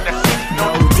living in the no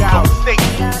doubt.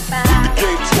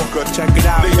 Game talker, check it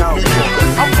out, yo.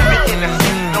 I'm living in the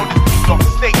no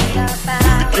state.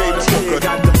 Game talker,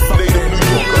 got the fucking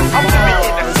talker. I'm living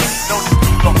in the no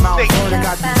state.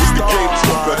 Game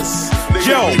talker.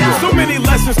 Yo, so many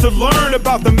lessons to learn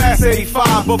about the Mass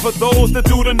 85, but for those that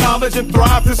do the knowledge and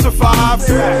thrive to survive.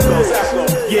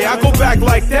 Yeah, I go back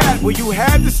like that, where you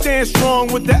had to stand strong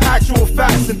with the actual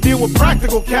facts and deal with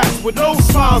practical cats with no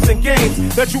smiles and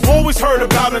games that you always heard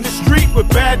about in the street with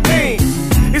bad names.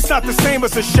 It's not the same,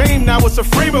 it's a shame. Now it's a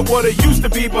frame of what it used to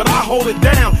be, but I hold it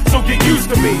down, so get used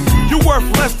to me. You worth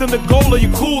less than the gold of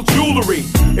your cool jewelry.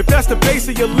 If that's the base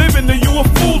of your living, then you a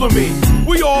fool to me.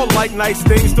 We all like nice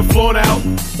things to flaunt out.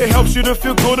 It helps you to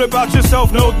feel good about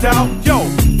yourself, no doubt. Yo,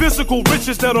 physical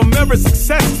riches that'll merit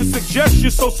success to suggest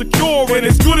you're so secure and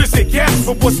as good as it gets.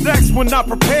 But what's next when not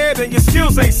prepared and your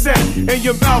skills ain't set and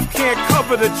your mouth can't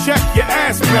cover to check your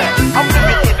ass back? I'm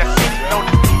living in the city, no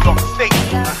New York State.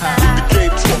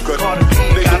 Game talker,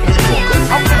 they got New Yorker.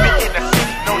 I'm living in the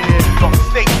city, no New York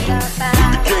State.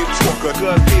 Game talker,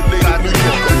 they got New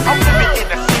Yorker. I'm living in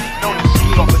the city, no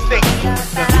New York State.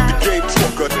 Game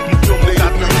talker, they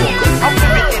got New Yorker. I'm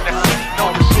living in the city, no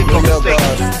New York State.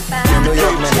 New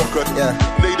York, man. Yeah.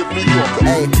 Native New Yorker.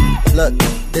 Hey, look,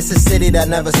 this is a city that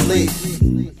never sleep.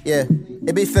 Yeah,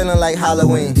 it be feeling like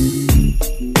Halloween.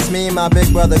 It's me and my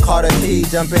big brother Carter P.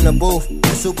 Jump in the booth,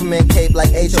 the Superman cape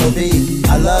like HOV.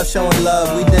 I love showing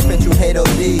love, we different, you hate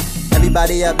OD.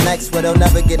 Everybody up next, where they'll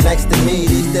never get next to me.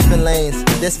 These different lanes,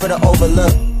 this for the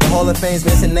overlook. Hall of Fame's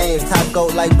missing names. Top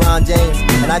goat like Bron James.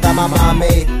 And I got my mind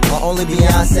made on only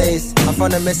Beyonce's. I'm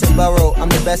from the missing borough. I'm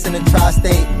the best in the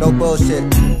tri-state. No bullshit.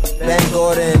 Ben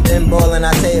Gordon, been ballin',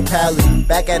 I say it proudly.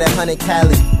 Back at 100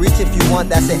 Cali. Reach if you want,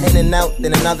 that's an in and out,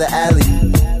 then another alley.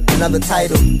 Another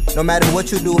title. No matter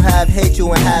what you do, have hate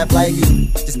you and have like you.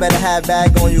 Just better have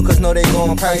bag on you, cause know they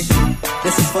gon' price you.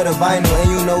 This is for the vinyl,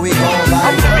 and you know we gon'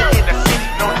 buy you.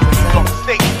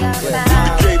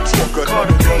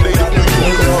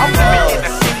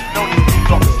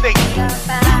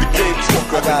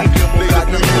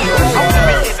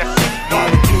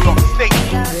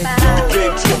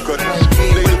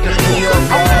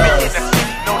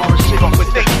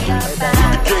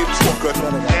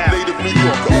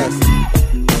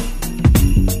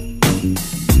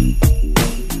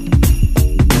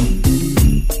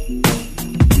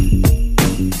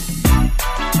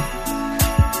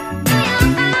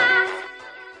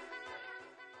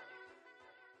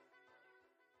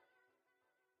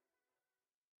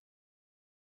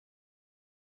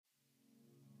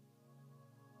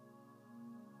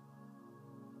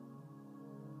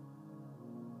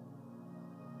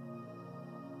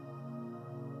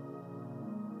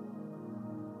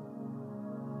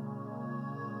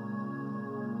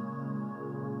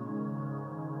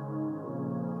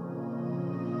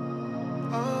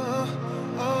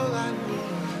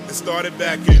 It started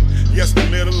back in, yes, the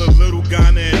middle of Little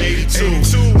Ghana in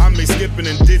 82. I made skipping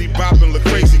and Diddy bopping, look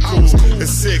crazy cool. At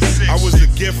 6, I was a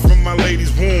gift from my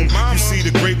lady's womb. You see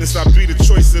the greatness, I be the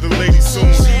choice of the lady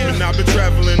soon. Man, I've been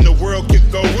traveling the world, kick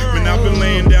go. Man, I've been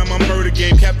laying down my murder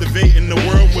game, captivating the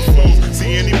world with flows.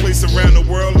 See any place around the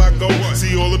world I go,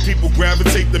 see all the people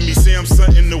gravitate to me, say I'm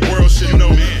something the world should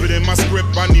know. But in my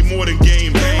script, I need more than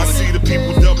game. I see the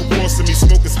people double crossing me,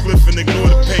 smoke a spliff and ignore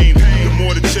the pain. The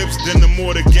more the chips, then the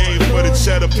more the game. For the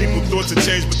cheddar, people thought to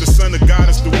change, but the son of God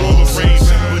is through all the range.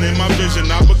 But in my vision,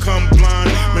 I become blind.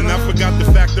 Man, I forgot to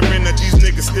factor in that these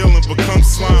niggas steal and become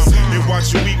slime. They watch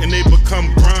you eat and they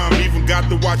become grime. Even got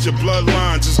to watch your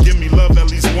bloodline. Just give me love at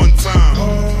least one time.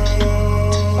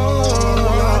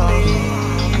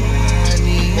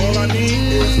 All I need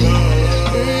is love.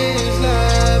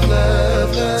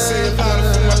 Say it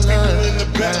louder for my people in the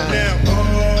back now.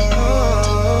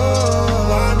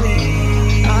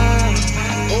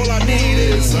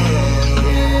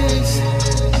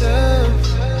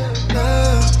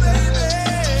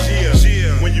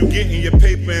 When you get in your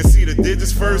paper and see the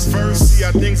digits first, see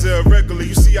how things are irregular,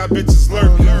 you see how bitches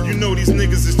lurk. You know these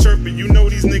niggas is chirping, you know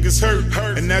these niggas hurt.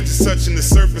 And that's just touching the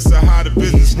surface of how the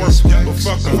business works. But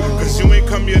fuck them, cause you ain't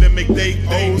come here to make they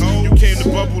O's. You came to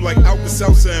bubble like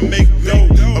Alka-Seltzer and make dough.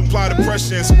 Apply the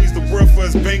pressure and squeeze the world for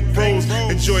his bank rolls.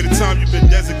 Enjoy the time you've been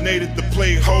designated to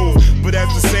play hoes. But as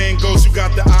the saying goes, you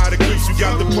got the eye to creeps, you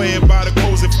got to play it by the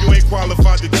codes if you ain't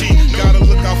qualified to cheat. Gotta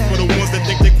look out for the ones that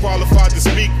think they qualified to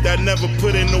speak, that never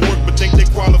put in the work but think they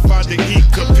qualified to eat.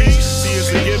 Capiche? See, it's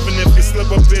a given if you slip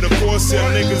up in a course. Them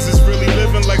niggas is really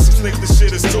living like some snakes, the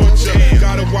shit is torture.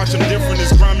 Gotta watch them different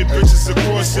as grimy bitches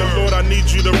across ya. Lord, I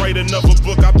need you to write another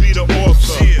book, I'll be the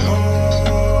author.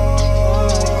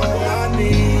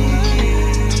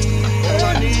 All I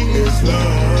need is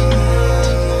love.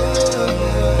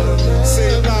 Say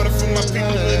it louder for my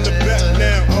people in the back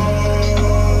now.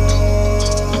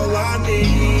 All I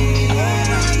need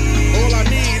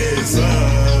is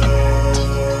love.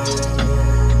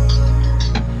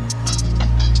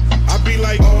 I be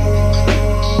like,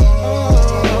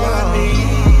 all I need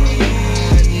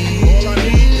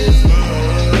is love.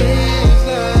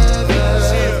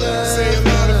 Say it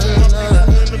louder for my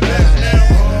people in the back now.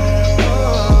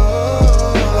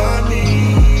 All I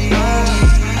need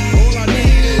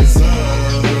is love.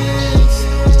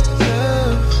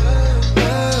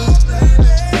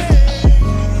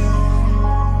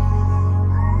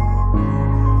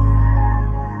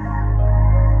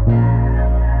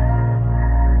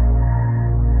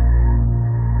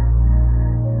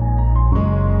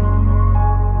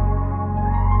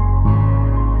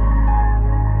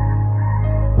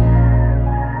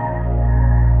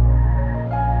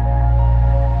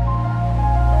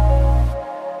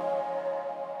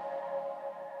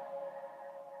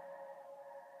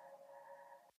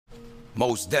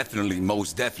 Most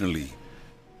definitely.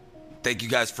 Thank you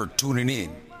guys for tuning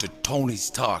in to Tony's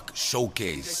Talk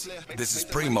Showcase. This is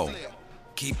Primo.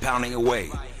 Keep pounding away.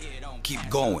 Keep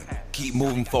going. Keep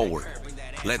moving forward.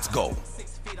 Let's go.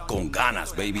 Con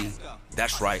ganas, baby.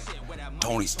 That's right.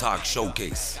 Tony's Talk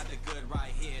Showcase.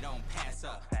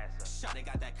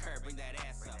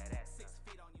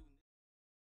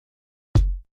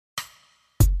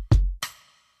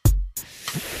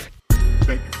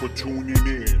 Thank you for tuning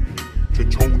in to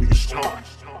Tony's Talk.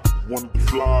 One of the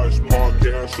flyest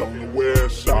podcasts on the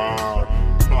west side.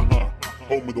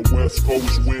 Home of the West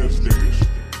Coast Wednesdays.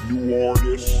 New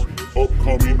artists,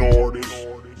 upcoming artists.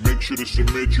 Make sure to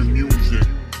submit your music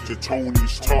to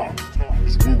Tony's Talk.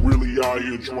 Cause we're really out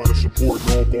here trying to support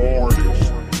local artists.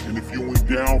 And if you ain't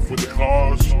down for the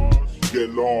cause,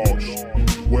 get lost.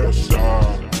 West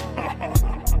side.